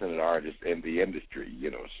 85-90% of the artists in the industry,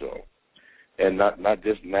 so. And not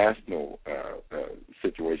just national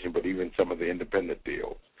situation, but even some of the independent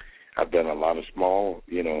deals. I've done a lot of small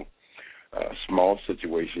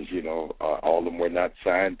situations. All of them were not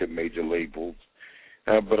signed to major labels,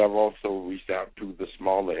 but I've also reached out to the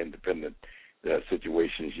smaller independent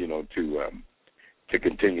situations, to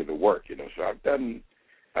continue the work. So I've done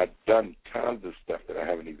tons of stuff that I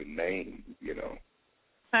haven't even named.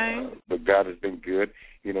 Okay. But God has been good.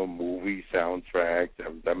 Movie soundtracks.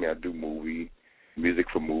 I do music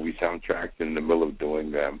for movie soundtracks. In the middle of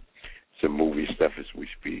doing some movie stuff as we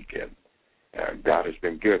speak. And God has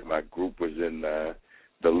been good. My group was in the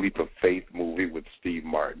Leap of Faith movie with Steve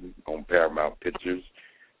Martin on Paramount Pictures.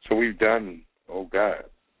 So we've done, oh God.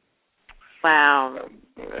 Wow.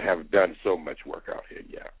 Have done so much work out here,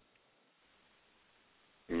 yeah.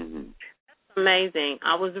 Mm-hmm. That's amazing.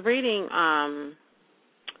 I was reading,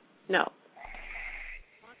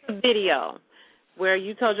 a video where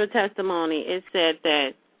you told your testimony. It said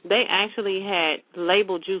that they actually had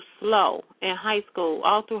labeled you slow in high school,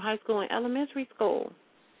 all through high school and elementary school.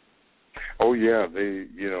 Oh yeah,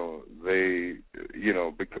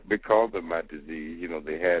 because of my disease,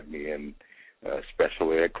 they had me in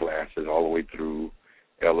special ed classes all the way through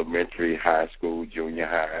elementary, high school, junior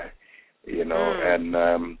high, and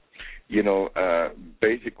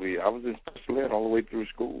basically I was in special ed all the way through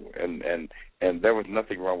school, and there was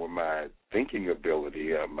nothing wrong with my thinking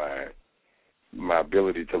ability, my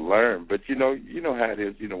ability to learn. But you know how it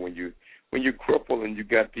is, when you cripple and you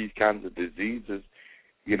got these kinds of diseases,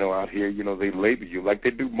 out here, they label you like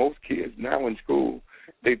they do most kids now in school.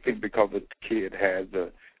 They think because the kid has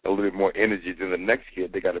a little bit more energy than the next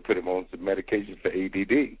kid, they got to put him on some medication for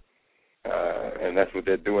ADD. And that's what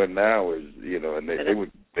they're doing now is, and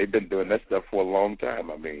they've been doing that stuff for a long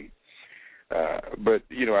time. I mean, but,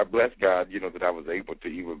 I bless God, that I was able to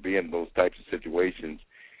even be in those types of situations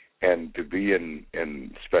and to be in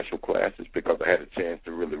special classes because I had a chance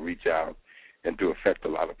to really reach out and to affect a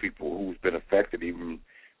lot of people who's been affected even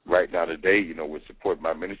right now today, with support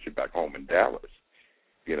my ministry back home in Dallas.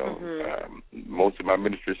 Most of my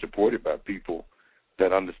ministry is supported by people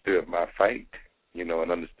that understood my fight, and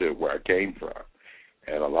understood where I came from.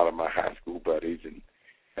 And a lot of my high school buddies and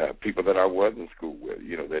people that I was in school with,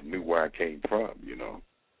 that knew where I came from,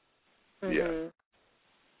 Yeah.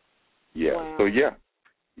 Yeah. Wow. So, yeah.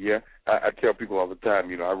 I tell people all the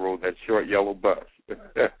time, I rode that short yellow bus.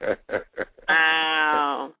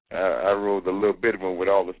 Wow. I rode a little bit of one with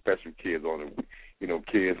all the special kids on it,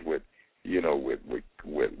 kids with,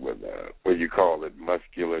 with what you call it,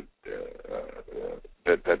 muscular,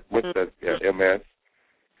 what's that, MS,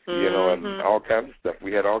 and all kinds of stuff.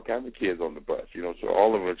 We had all kinds of kids on the bus, so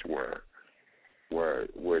all of us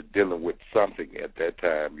were dealing with something at that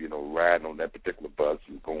time, riding on that particular bus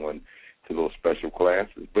and going to those special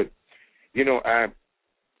classes. But,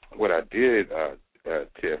 what I did,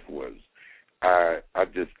 Tiff, was I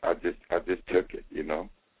just took it,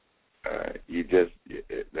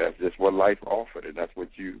 that's just what life offered, and that's what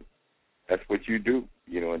you do,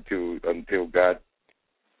 until God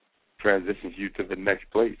transitions you to the next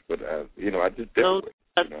place. But I just did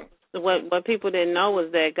it. What people didn't know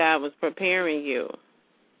was that God was preparing you.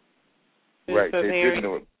 Right, they didn't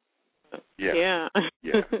know it. Yeah.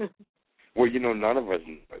 Yeah. Well, none of us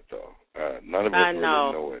know it though. None of us really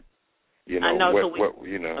know it. I know. What.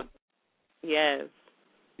 Yes.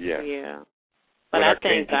 Yeah. Yeah. But I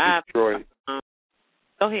thank God. Detroit,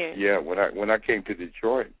 go ahead. Yeah, when I came to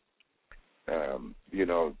Detroit,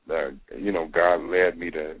 God led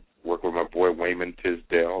me to work with my boy Wayman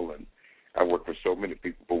Tisdale, and I worked with so many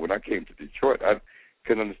people. But when I came to Detroit, I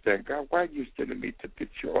couldn't understand, God, why are you sending me to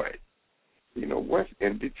Detroit? What's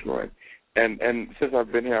in Detroit? And since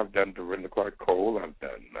I've been here, I've done Dorinda Clark Cole. I've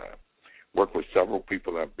done worked with several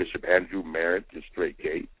people. Bishop Andrew Merritt, the Straight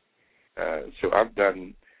Gate. So I've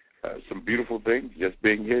done some beautiful things just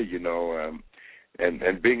being here,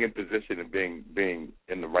 and being in position and being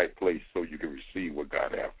in the right place so you can receive what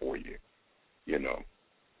God has for you.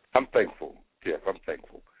 I'm thankful, Jeff. I'm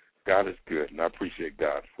thankful. God is good, and I appreciate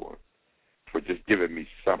God for just giving me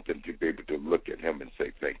something to be able to look at Him and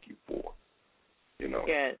say thank you for.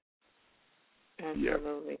 Yes.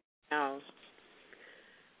 Absolutely. Yeah.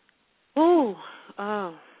 Oh,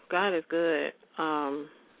 God is good.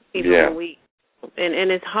 Even when we,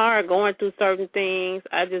 and it's hard going through certain things.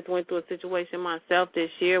 I just went through a situation myself this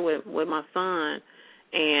year with my son,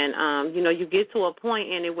 and you get to a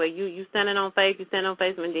point in it where you standing on faith,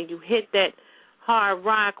 and then you hit that hard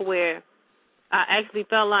rock where I actually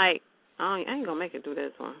felt like I ain't gonna make it through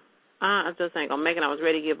this one. I just ain't gonna make it. I was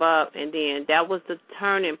ready to give up, and then that was the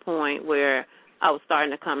turning point where I was starting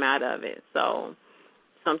to come out of it. So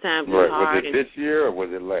sometimes it's hard. Was it this year or was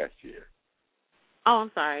it last year? Oh,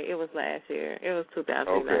 I'm sorry. It was last year. It was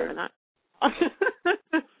 2011. Okay.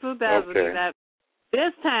 2011. Okay.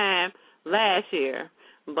 This time last year,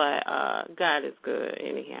 but God is good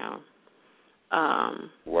anyhow.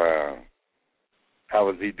 Wow. How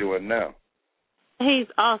is he doing now? He's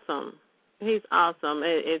awesome.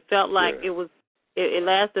 It felt like it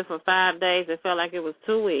lasted for 5 days. It felt like it was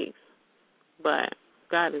 2 weeks, but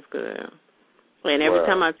God is good. And every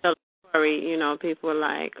time I tell the story, people are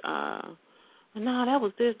like, no, that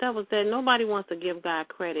was this, that was that. Nobody wants to give God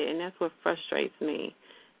credit, and that's what frustrates me.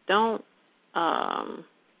 Don't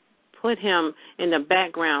put him in the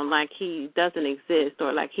background like he doesn't exist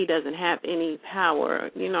or like he doesn't have any power.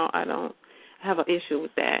 I don't have an issue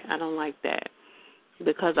with that. I don't like that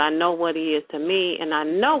because I know what he is to me, and I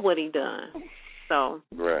know what he done. So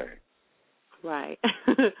right. Well,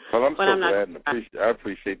 I'm glad and I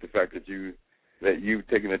appreciate the fact that you've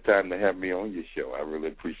taken the time to have me on your show. I really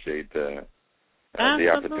appreciate the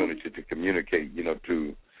opportunity to communicate,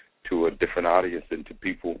 to a different audience and to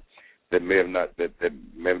people that may have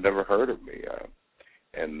never heard of me.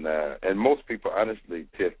 And most people, honestly,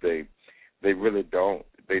 Tiff, they really don't.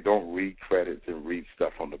 They don't read credits and read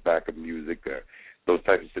stuff on the back of music or those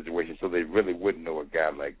types of situations, so they really wouldn't know a guy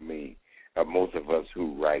like me. Most of us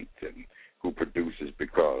who write and who produces,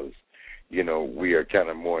 because we are kind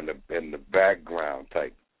of more in the background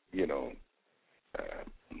type,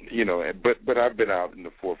 but I've been out in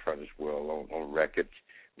the forefront as well on records.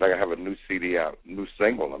 Like I have a new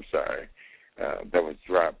single, that was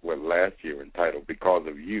dropped last year entitled "Because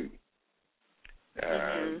of You."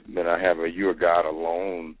 Then I have a "You're God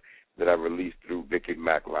Alone" that I released through Vicky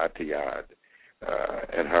McLatiad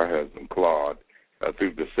and her husband Claude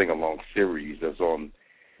through the sing-along series that's on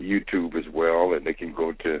YouTube as well, and they can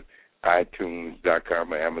go to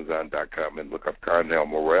iTunes.com or Amazon.com and look up Carnell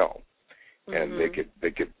Murrell, and they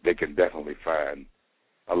can definitely find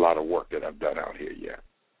a lot of work that I've done out here. Yeah.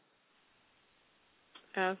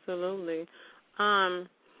 Absolutely. Can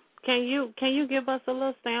you give us a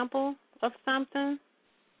little sample of something?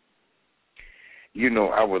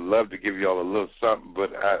 I would love to give y'all a little something, but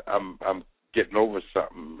I'm getting over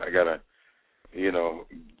something. I gotta,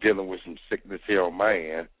 dealing with some sickness here on my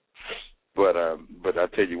end. But I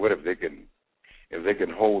tell you what, if they can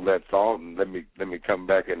hold that thought and let me come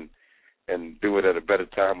back and do it at a better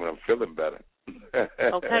time when I'm feeling better.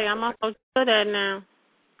 Okay, I'm gonna do that now.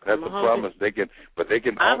 That's a promise. They can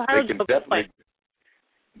definitely.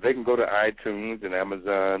 They can go to iTunes and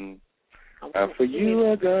Amazon. For you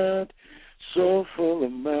are God, so full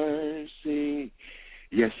of mercy.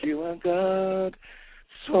 Yes, you are God,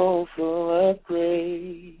 so full of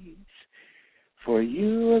grace. For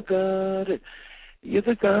you are God, you're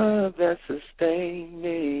the God that sustained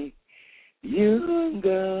me. You are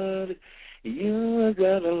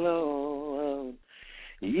God alone.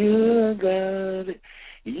 You are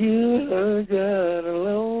God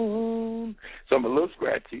alone. So I'm a little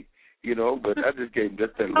scratchy, but I just gave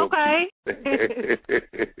just that little piece.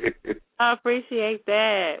 I appreciate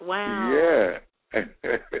that. Wow. Yeah.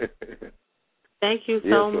 Thank you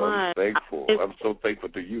so much. I'm thankful. I'm so thankful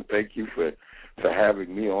to you. Thank you for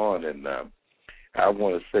having me on. And I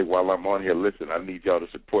want to say while I'm on here, listen, I need y'all to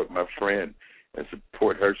support my friend and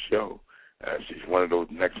support her show. She's one of those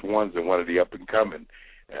next ones and one of the up and coming.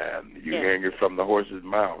 And you're hearing it from the horse's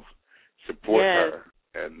mouth. support Yes. her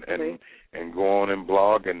and go on and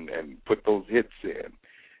blog and put those hits in.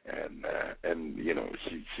 And you know,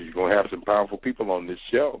 she's going to have some powerful people on this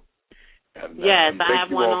show. And, yes, and I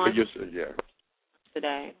have one on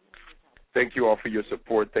today. Thank you all for your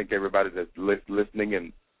support. Thank everybody that's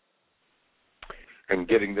listening and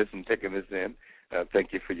getting this and taking this in.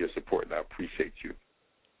 Thank you for your support, and I appreciate you.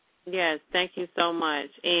 Yes, thank you so much.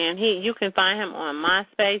 And you can find him on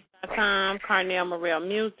MySpace.com, Carnell Murrell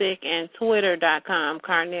Music, and Twitter.com,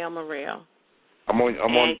 Carnell Murrell. I'm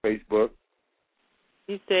on Facebook.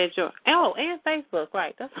 You said and Facebook,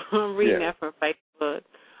 right? That's what I'm reading that from Facebook.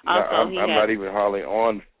 Also, I'm not even hardly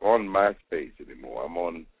on MySpace anymore. I'm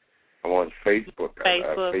on Facebook.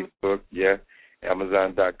 Facebook, yeah.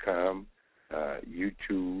 Amazon.com,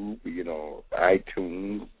 YouTube, you know,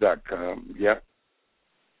 iTunes.com, yeah.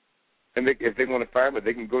 And if they want to find me,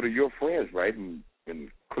 they can go to your friends, right, and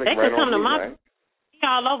click right on me, right? They're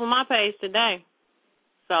all over my page today.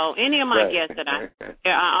 So any of my guests that I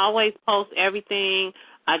always post everything.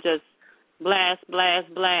 I just blast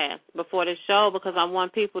before the show because I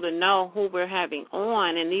want people to know who we're having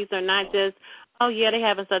on. And these are not just, oh, yeah, they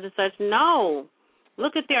having such and such. No.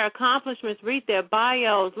 Look at their accomplishments. Read their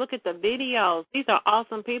bios. Look at the videos. These are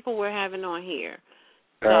awesome people we're having on here.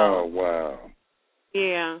 So, oh, wow.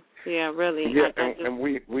 Yeah, really. Yeah, and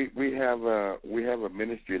we have a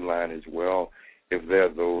ministry line as well. If there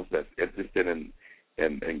are those that's interested in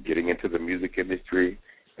getting into the music industry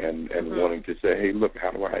and wanting to say, hey, look,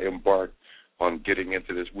 how do I embark on getting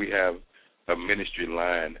into this? We have a ministry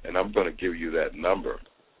line, and I'm going to give you that number.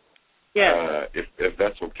 Yes. If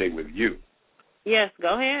that's okay with you. Yes,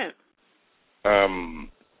 go ahead.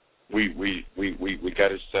 We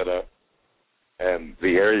got it set up, and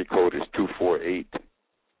the area code is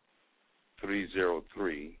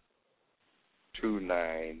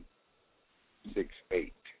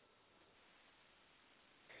 248-303-2968.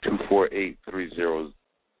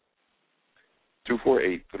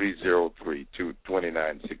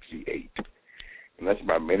 248-303-2968. And that's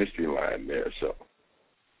my ministry line there. So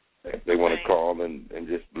if they want to call and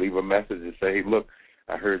just leave a message and say, hey, look,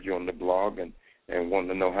 I heard you on the blog and want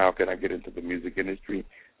to know how can I get into the music industry,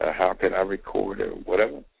 how can I record or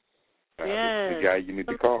whatever, this is the guy you need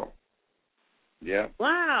to call. Yeah.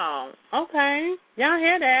 Wow. Okay. Y'all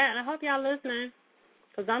hear that? I hope y'all listening.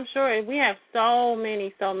 Because I'm sure we have so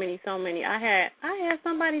many. I had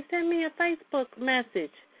somebody send me a Facebook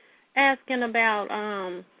message asking about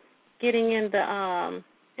getting in the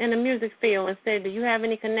music field and said, do you have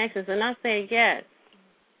any connections? And I said yes.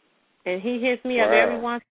 And he hits me up every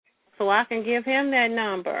once so I can give him that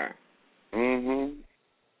number. Mhm.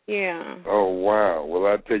 Yeah. Oh wow. Well,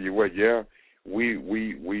 I tell you what, yeah. We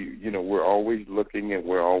you know, we're always looking and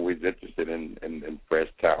we're always interested in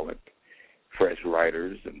fresh talent, fresh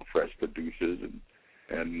writers and fresh producers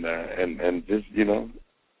and just you know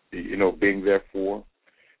being there for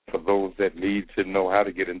those that need to know how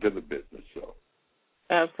to get into the business. So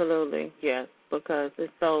absolutely, yes, because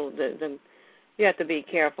it's so you have to be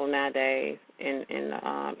careful nowadays in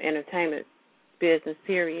the entertainment business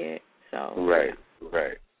period. So right.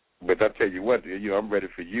 But I tell you what, I'm ready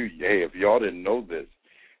for you. Hey, if y'all didn't know this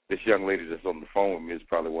young lady that's on the phone with me is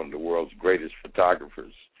probably one of the world's greatest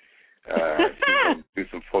photographers. She's going to do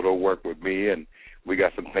some photo work with me, and we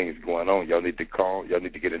got some things going on. Y'all need to call. Y'all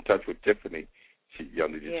need to get in touch with Tiffany. Y'all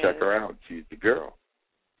need to check her out. She's the girl.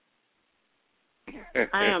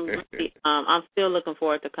 I am really, I'm still looking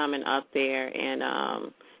forward to coming up there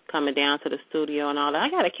and coming down to the studio and all that. I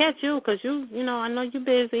got to catch you because you know, I know you're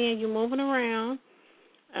busy and you're moving around.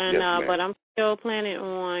 And yes, but I'm still planning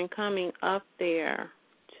on coming up there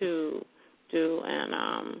to do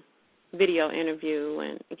an video interview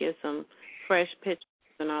and get some fresh pictures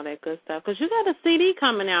and all that good stuff. Because you got a CD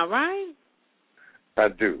coming out, right? I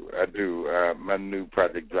do. My new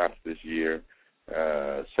project drops this year,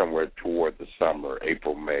 somewhere toward the summer,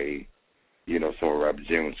 April, May. You know, somewhere up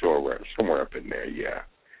June, somewhere up in there. Yeah,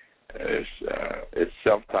 it's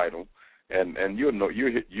self-titled, and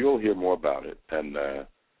you'll hear more about it, and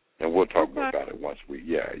we'll talk more about it once we.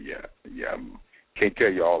 Yeah. Can't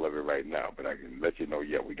tell you all of it right now, but I can let you know.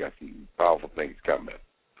 Yeah, we got some powerful things coming.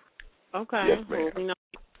 Okay. Yes, ma'am. Well, we know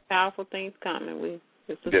powerful things coming.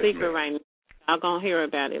 It's a secret ma'am. right now. I'm gonna hear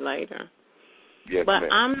about it later. Yes, but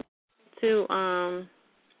ma'am. I'm to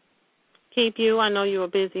keep you. I know you're a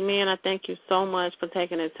busy man. I thank you so much for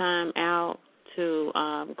taking the time out to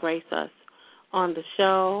grace us on the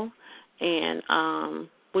show, and I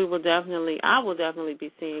will definitely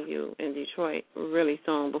be seeing you in Detroit really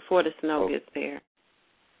soon before the snow gets there.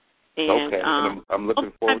 And, okay, and I'm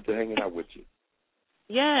looking forward to hanging out with you.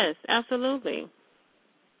 Yes, absolutely.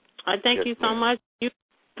 I thank Yes, you so ma'am. much. You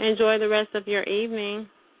enjoy the rest of your evening.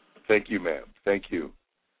 Thank you, ma'am. Thank you.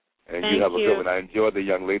 And Thank you have a you. good one. I enjoyed the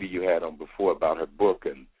young lady you had on before about her book,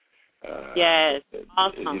 and yes,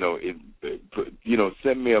 awesome.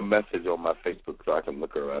 Send me a message on my Facebook so I can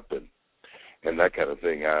look her up and that kind of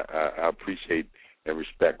thing. I appreciate and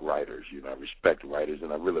respect writers. I respect writers,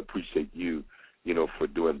 and I really appreciate you, for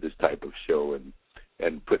doing this type of show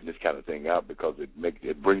and putting this kind of thing out, because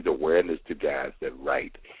it brings awareness to guys that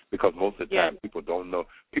write. Because most of the time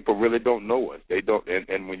people really don't know us. They don't,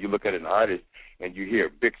 and when you look at an artist and you hear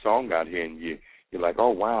a big song out here and you're like, oh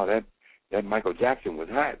wow, that Michael Jackson was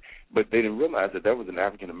hot, but they didn't realize that was an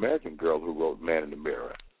African American girl who wrote Man in the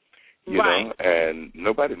Mirror. You know, and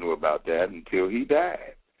nobody knew about that until he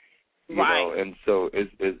died. You know, and so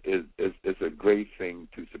it's a great thing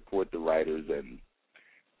to support the writers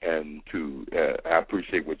and to I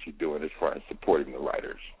appreciate what you're doing as far as supporting the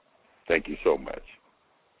writers. Thank you so much.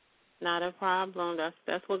 Not a problem.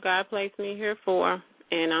 That's what God placed me here for,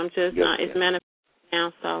 and I'm just it's manifesting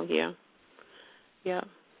now. So yeah.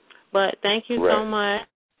 But thank you so much,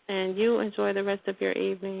 and you enjoy the rest of your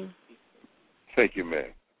evening. Thank you,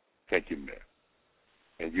 ma'am. Thank you, ma'am.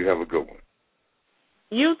 And you have a good one.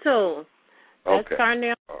 You too. That's okay.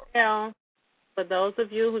 Carnell Murrell. For those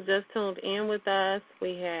of you who just tuned in with us,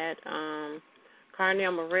 we had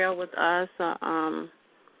Carnell Murrell with us,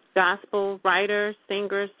 gospel writer,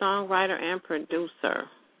 singer, songwriter, and producer.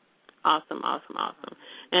 Awesome.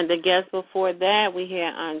 And the guest before that, we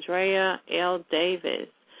had Ondrea L. Davis,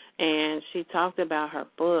 and she talked about her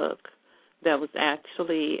book that was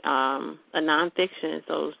actually a nonfiction.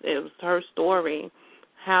 So it was her story,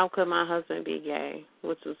 How Could My Husband Be Gay,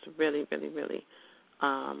 which was really, really, really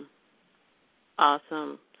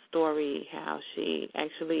awesome story, how she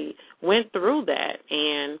actually went through that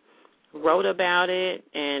and wrote about it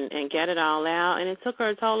and got it all out. And it took her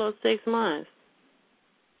a total of 6 months.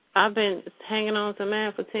 I've been hanging on to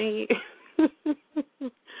mine for 10 years.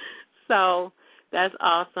 So that's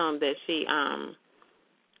awesome that she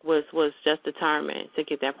was just determined to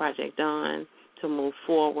get that project done, to move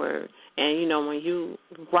forward. And, when you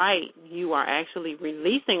write, you are actually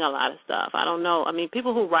releasing a lot of stuff. I don't know. I mean,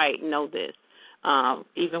 people who write know this.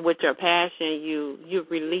 Even with your passion, you're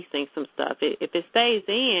releasing some stuff. If it stays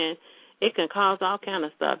in, it can cause all kind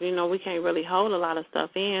of stuff. We can't really hold a lot of stuff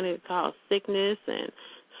in. It causes sickness and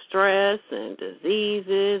stress and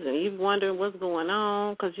diseases, and you wondering what's going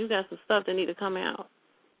on because you got some stuff that need to come out.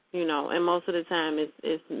 And most of the time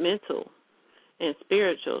it's mental and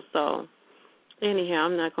spiritual. So anyhow,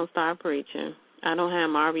 I'm not going to start preaching. I don't have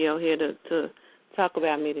Mario here to talk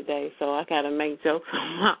about me today, so I got to make jokes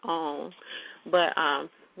on my own. But I'm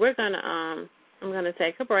going to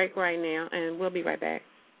take a break right now, and we'll be right back.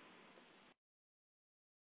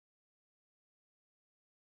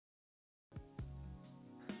 You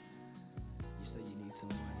say you need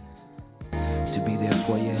someone to be there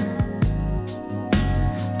for you,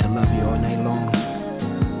 to love you all night long.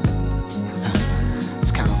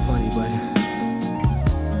 It's kind of funny, but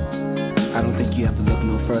I don't think you have to look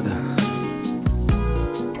no further,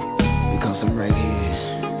 because I'm right here.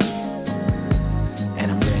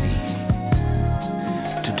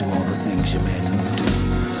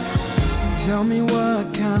 Tell me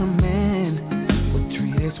what kind of man would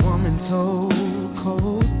treat his woman so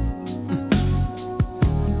cold,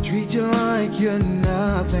 treat you like you're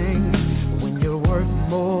nothing when you're worth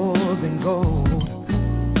more than gold.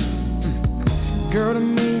 Girl, to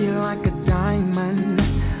me you're like a diamond.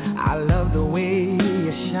 I love the way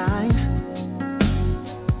you shine.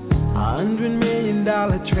 $100 million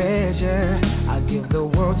treasure. I'd give the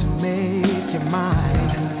world to make you mine.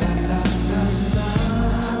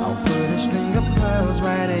 Pearls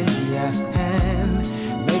right in your hand.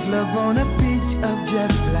 Make love on a beach of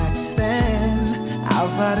jet black sand.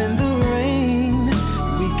 Outside in the rain,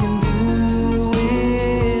 we can do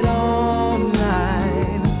it all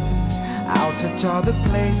night. I'll touch all the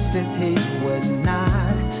places he would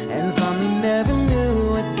not, and some he never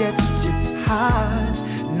knew would get you hot.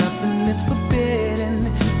 Nothing is forbidden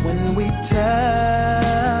when we touch.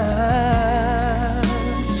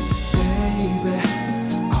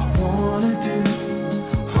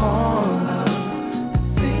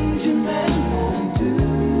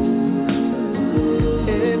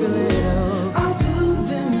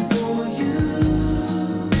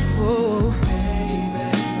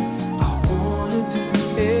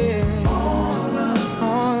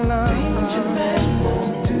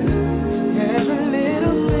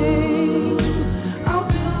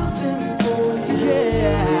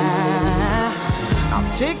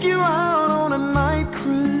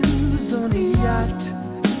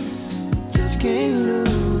 Can't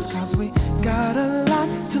lose got a lot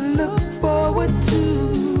to look forward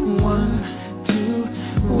to. 1,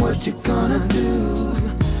 2, what you gonna do?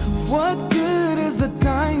 What good is a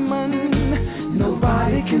diamond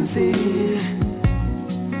nobody can see?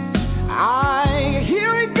 I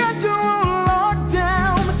hear it got you on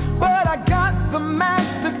lockdown, but I got the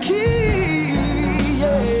master key,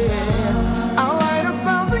 yeah. I'll light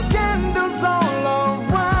 1,000 candles all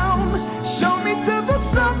around. Show me to the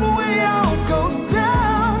subway, I'll go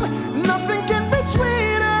down. Nothing can be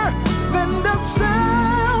sweeter than the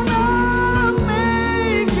sound of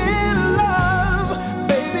making love.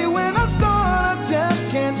 Baby, when I start, I just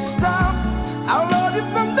can't stop. I'll love you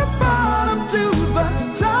from the bottom to the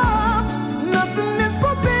top. Nothing is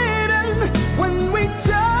forbidden when we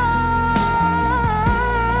touch,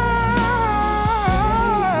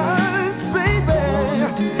 baby.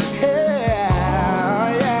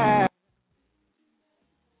 Yeah.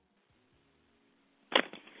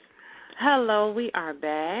 Hello, we are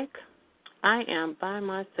back. I am by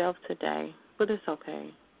myself today, but it's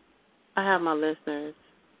okay. I have my listeners.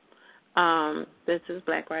 This is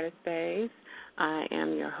Black Writer Space. I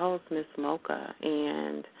am your host, Miss Mocha,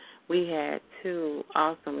 and we had 2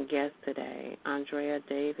 awesome guests today. Ondrea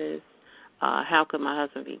Davis, How Could My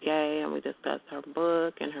Husband Be Gay? And we discussed her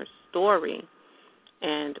book and her story.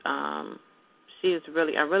 And she is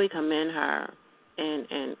really, I really commend her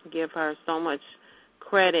and give her so much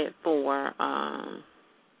credit for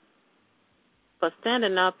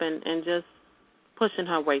standing up and just pushing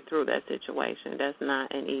her way through that situation. That's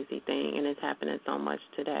not an easy thing, and it's happening so much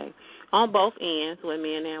today on both ends with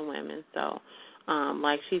men and women. So,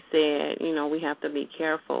 like she said, you know, we have to be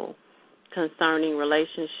careful concerning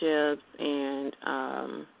relationships and,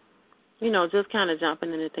 you know, just kind of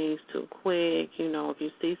jumping into things too quick. You know, if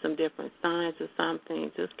you see some different signs or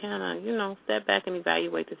something, just kind of, you know, step back and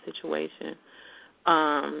evaluate the situation.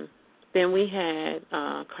 Then we had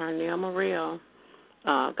Carnell Murrell,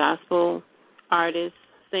 gospel artist,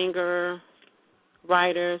 singer,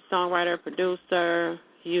 writer, songwriter, producer,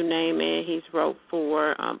 you name it. He's wrote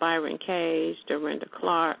for Byron Cage, Dorinda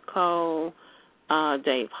Clark, Cole,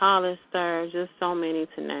 Dave Hollister, just so many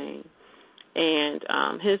to name. And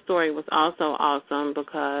his story was also awesome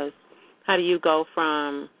because how do you go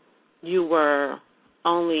from you were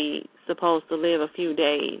only supposed to live a few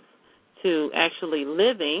days to actually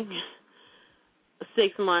living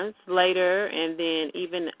 6 months later, and then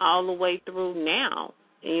even all the way through now.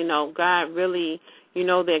 You know, God really, you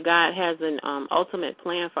know that God has an ultimate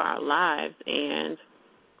plan for our lives, and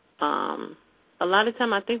a lot of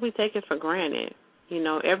time I think we take it for granted. You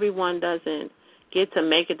know, everyone doesn't get to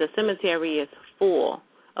make it. The cemetery is full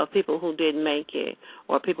of people who didn't make it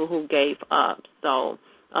or people who gave up. So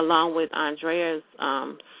along with Ondrea's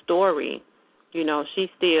story, you know, she's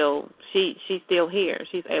still here.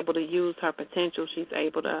 She's able to use her potential. She's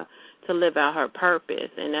able to live out her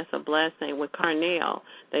purpose, and that's a blessing. With Carnell,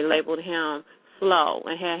 they labeled him slow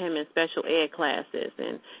and had him in special ed classes,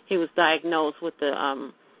 and he was diagnosed with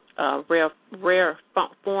the rare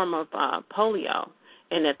form of polio.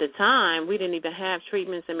 And at the time, we didn't even have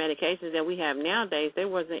treatments and medications that we have nowadays. There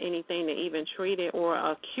wasn't anything to even treat it or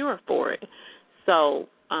a cure for it. So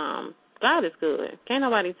God is good. Can't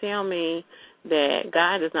nobody tell me that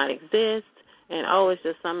God does not exist and, oh, it's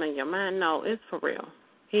just something in your mind. No, it's for real.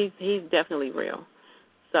 He's definitely real.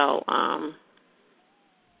 So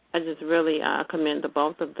I just really commend the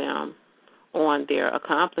both of them on their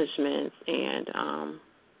accomplishments, and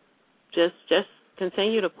just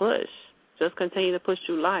continue to push. Just continue to push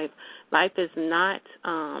through life. Life is not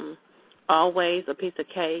always a piece of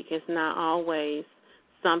cake. It's not always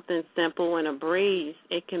something simple and a breeze.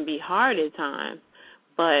 It can be hard at times.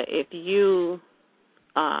 But if you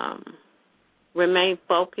remain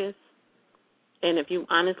focused, and if you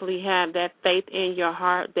honestly have that faith in your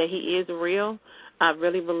heart that he is real, I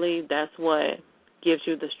really believe that's what gives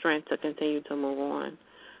you the strength to continue to move on.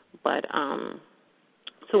 But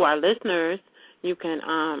to our listeners, you can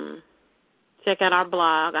check out our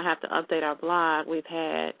blog. I have to update our blog. We've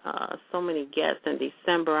had so many guests in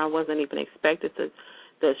December. I wasn't even expected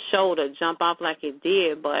the show to jump off like it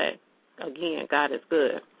did, but again, God is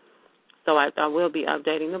good. So I will be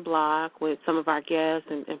updating the blog with some of our guests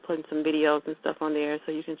and putting some videos and stuff on there,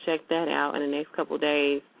 so you can check that out in the next couple of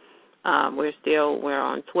days. We're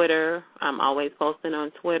on Twitter. I'm always posting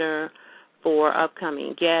on Twitter for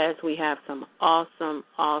upcoming guests. We have some awesome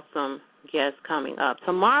guests coming up.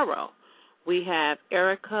 Tomorrow we have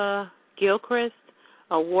Erica Gilchrist,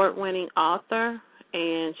 award-winning author,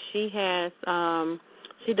 and she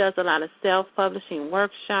does a lot of self-publishing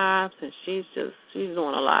workshops, and she's doing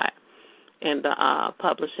a lot in the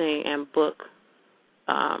publishing and book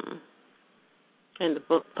in the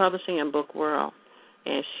book publishing and book world,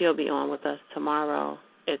 and she'll be on with us tomorrow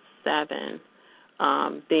at 7.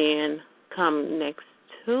 Then come next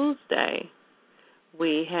Tuesday,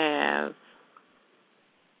 we have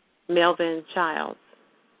Melvin Childs.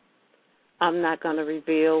 I'm not going to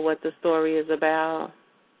reveal what the story is about,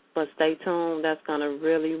 but stay tuned. That's going to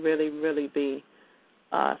really, really, really be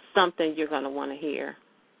something you're going to want to hear.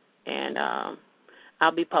 And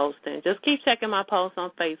I'll be posting. Just keep checking my posts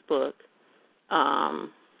on Facebook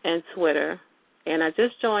and Twitter. And I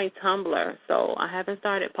just joined Tumblr, so I haven't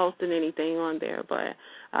started posting anything on there, but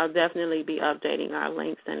I'll definitely be updating our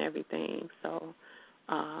links and everything. So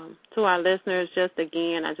to our listeners, just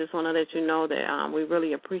again, I just want to let you know that we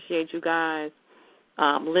really appreciate you guys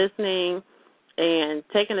listening and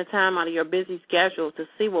taking the time out of your busy schedule to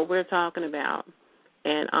see what we're talking about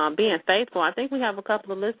and being faithful. I think we have a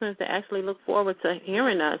couple of listeners that actually look forward to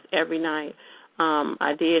hearing us every night. I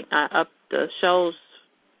upped the shows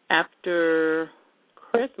after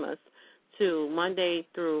Christmas to Monday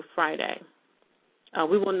through Friday.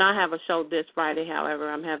 We will not have a show this Friday,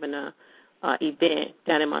 however. I'm having a event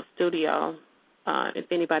down in my studio.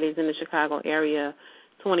 If anybody's in the Chicago area,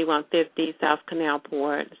 2150 South Canal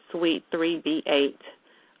Port, Suite 3B8.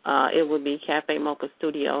 It will be Cafe Mocha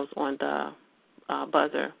Studios on the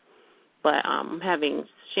buzzer. But I'm having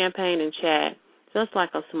champagne and chat, just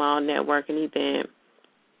like a small networking event.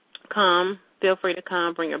 Come. Feel free to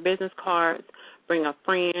come. Bring your business cards. Bring a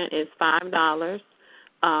friend. It's $5.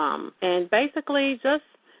 And basically just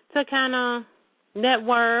to kind of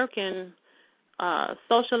network and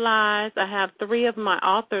socialize. I have 3 of my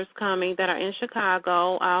authors coming that are in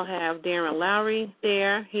Chicago. I'll have Darren Lowry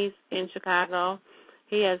there. He's in Chicago.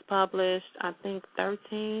 He has published, I think,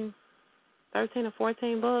 13 or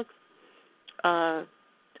 14 books. A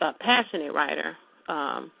passionate writer.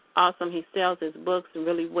 Awesome. He sells his books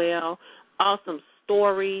really well. Awesome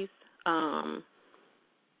stories.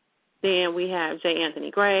 Then we have J. Anthony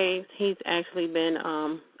Graves. He's actually been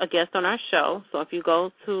a guest on our show. So if you go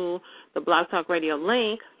to the Blog Talk Radio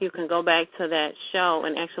link, you can go back to that show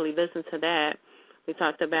and actually listen to that. We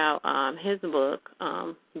talked about his book,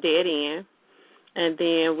 Dead End. And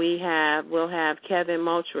then we'll have Kevin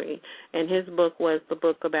Moultrie, and his book was the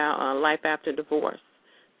book about life after divorce.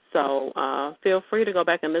 So feel free to go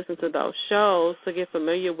back and listen to those shows to get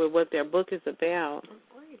familiar with what their book is about.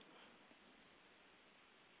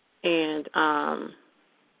 And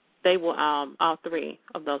they will, all 3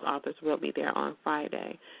 of those authors will be there on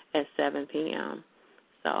Friday at 7 p.m.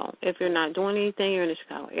 So if you're not doing anything, you're in the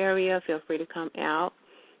Chicago area, feel free to come out.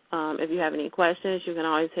 If you have any questions, you can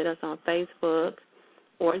always hit us on Facebook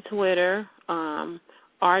or Twitter.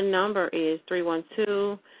 Our number is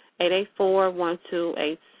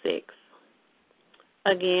 312-884-1286.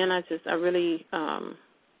 Again, I really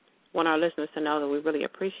want our listeners to know that we really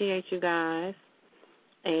appreciate you guys.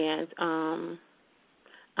 And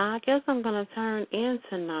I guess I'm going to turn in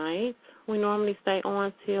tonight. We normally stay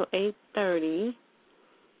on till 8:30,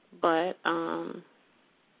 but I'm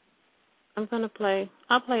going to play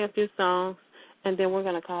a few songs, and then we're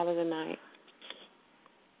going to call it a night.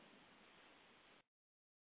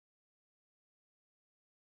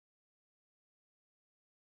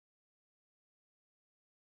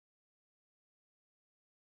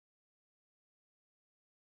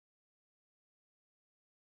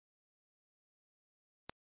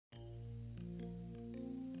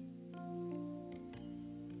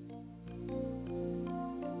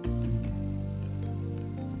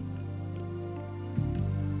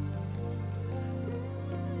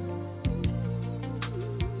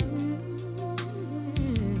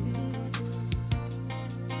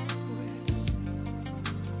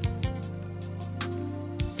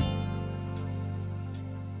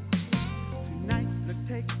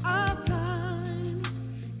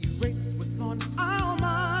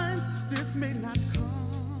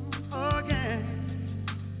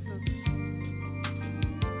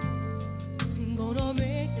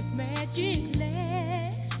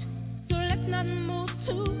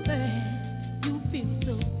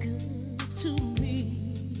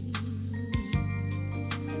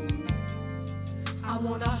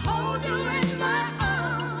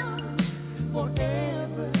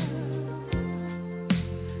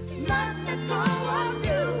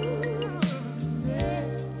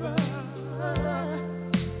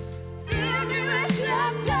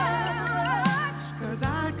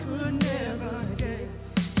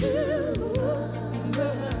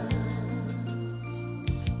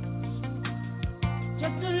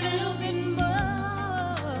 Just a little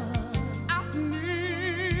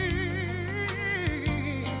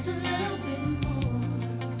bit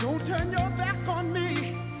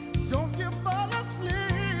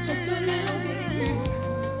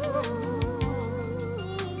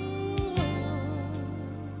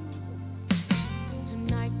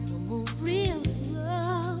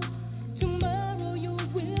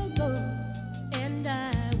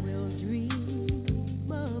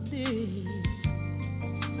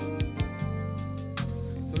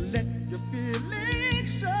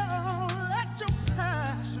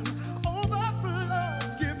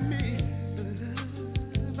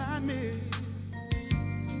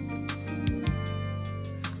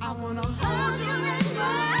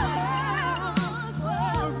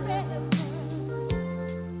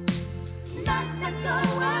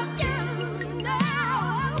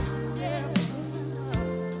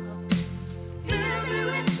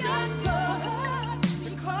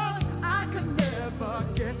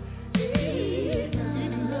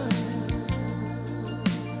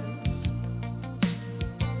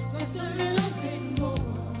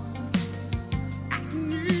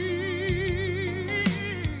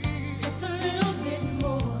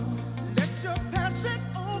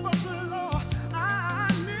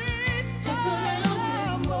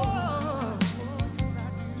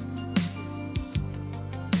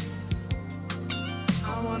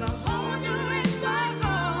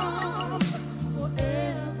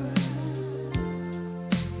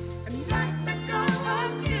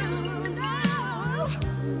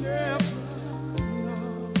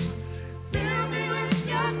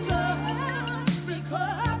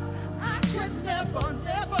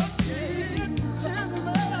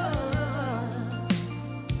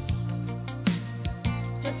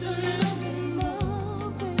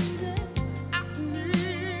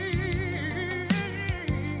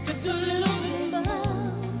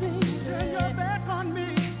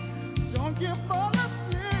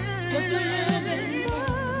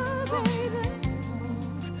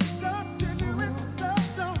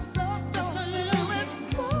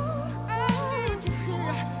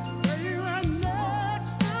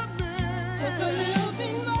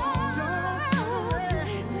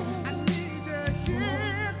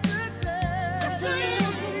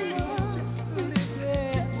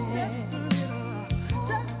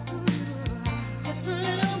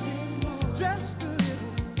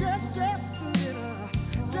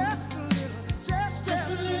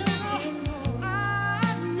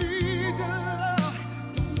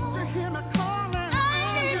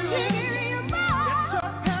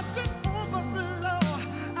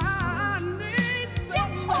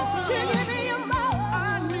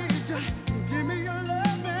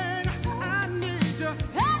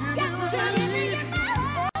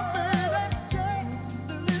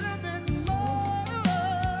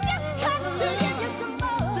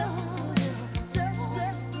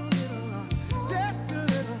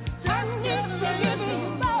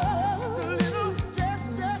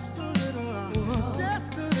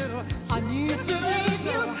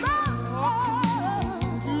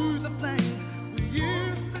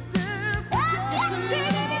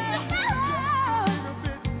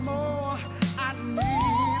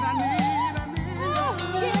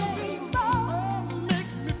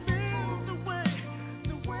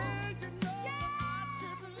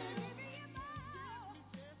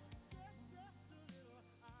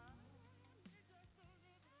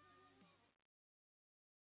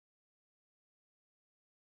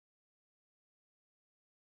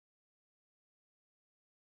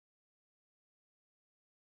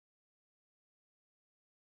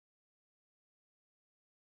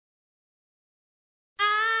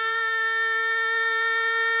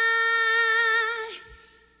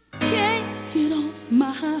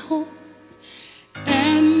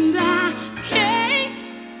And I can't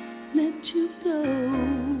let you go.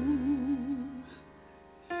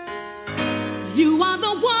 You are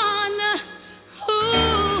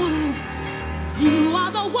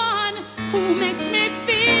the one who makes me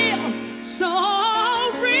feel so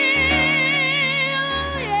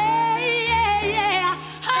real. Yeah.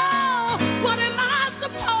 Oh, what am I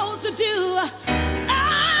supposed to do?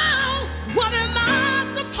 Oh, what am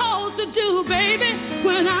I supposed to do, baby,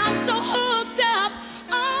 when I'm so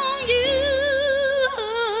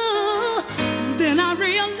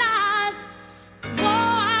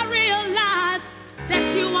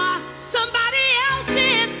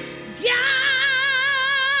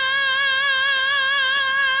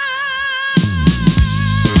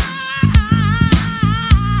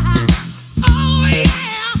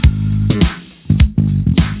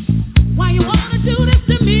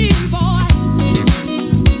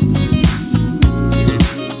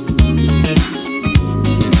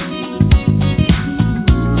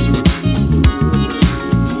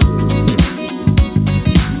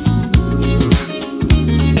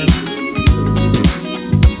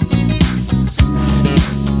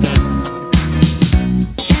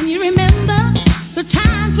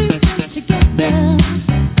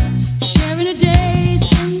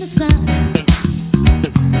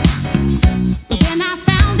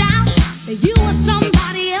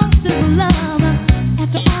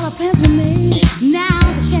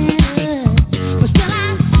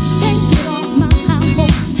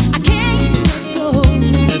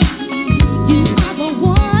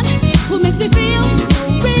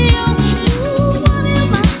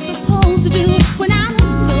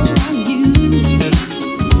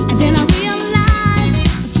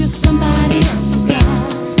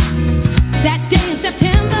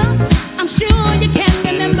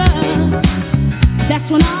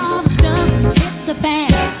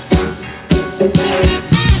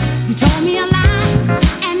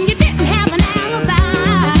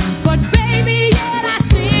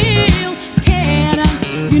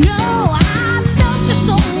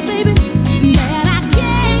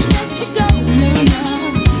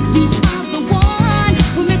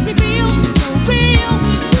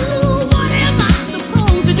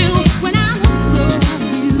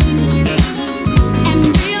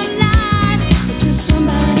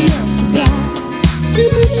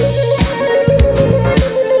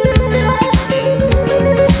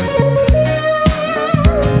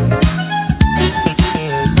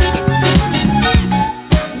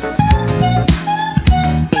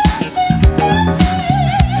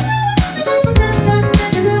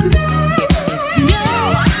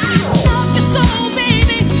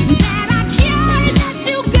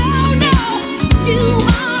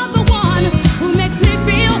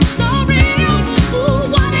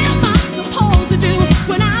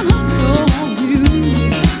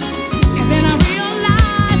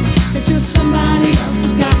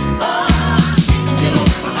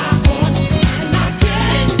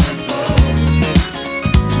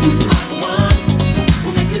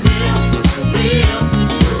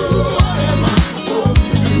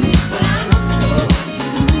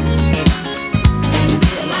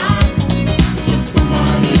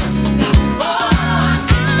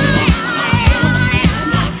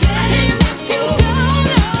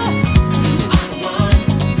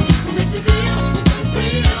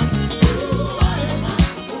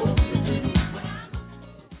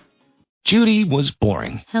Judy was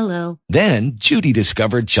boring. Hello. Then Judy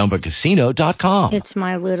discovered ChumbaCasino.com. It's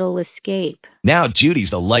my little escape. Now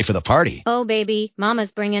Judy's the life of the party. Oh, baby,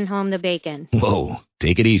 mama's bringing home the bacon. Whoa,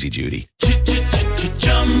 take it easy, Judy.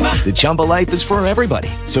 The Chumba life is for everybody.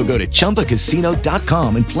 So go to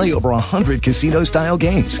ChumbaCasino.com and play over 100 casino-style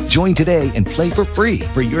games. Join today and play for free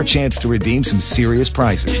for your chance to redeem some serious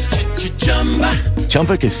prizes.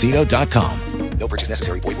 ChumbaCasino.com. No purchase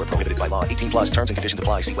necessary. Void where prohibited by law. 18 plus terms and conditions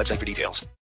apply. See website for details.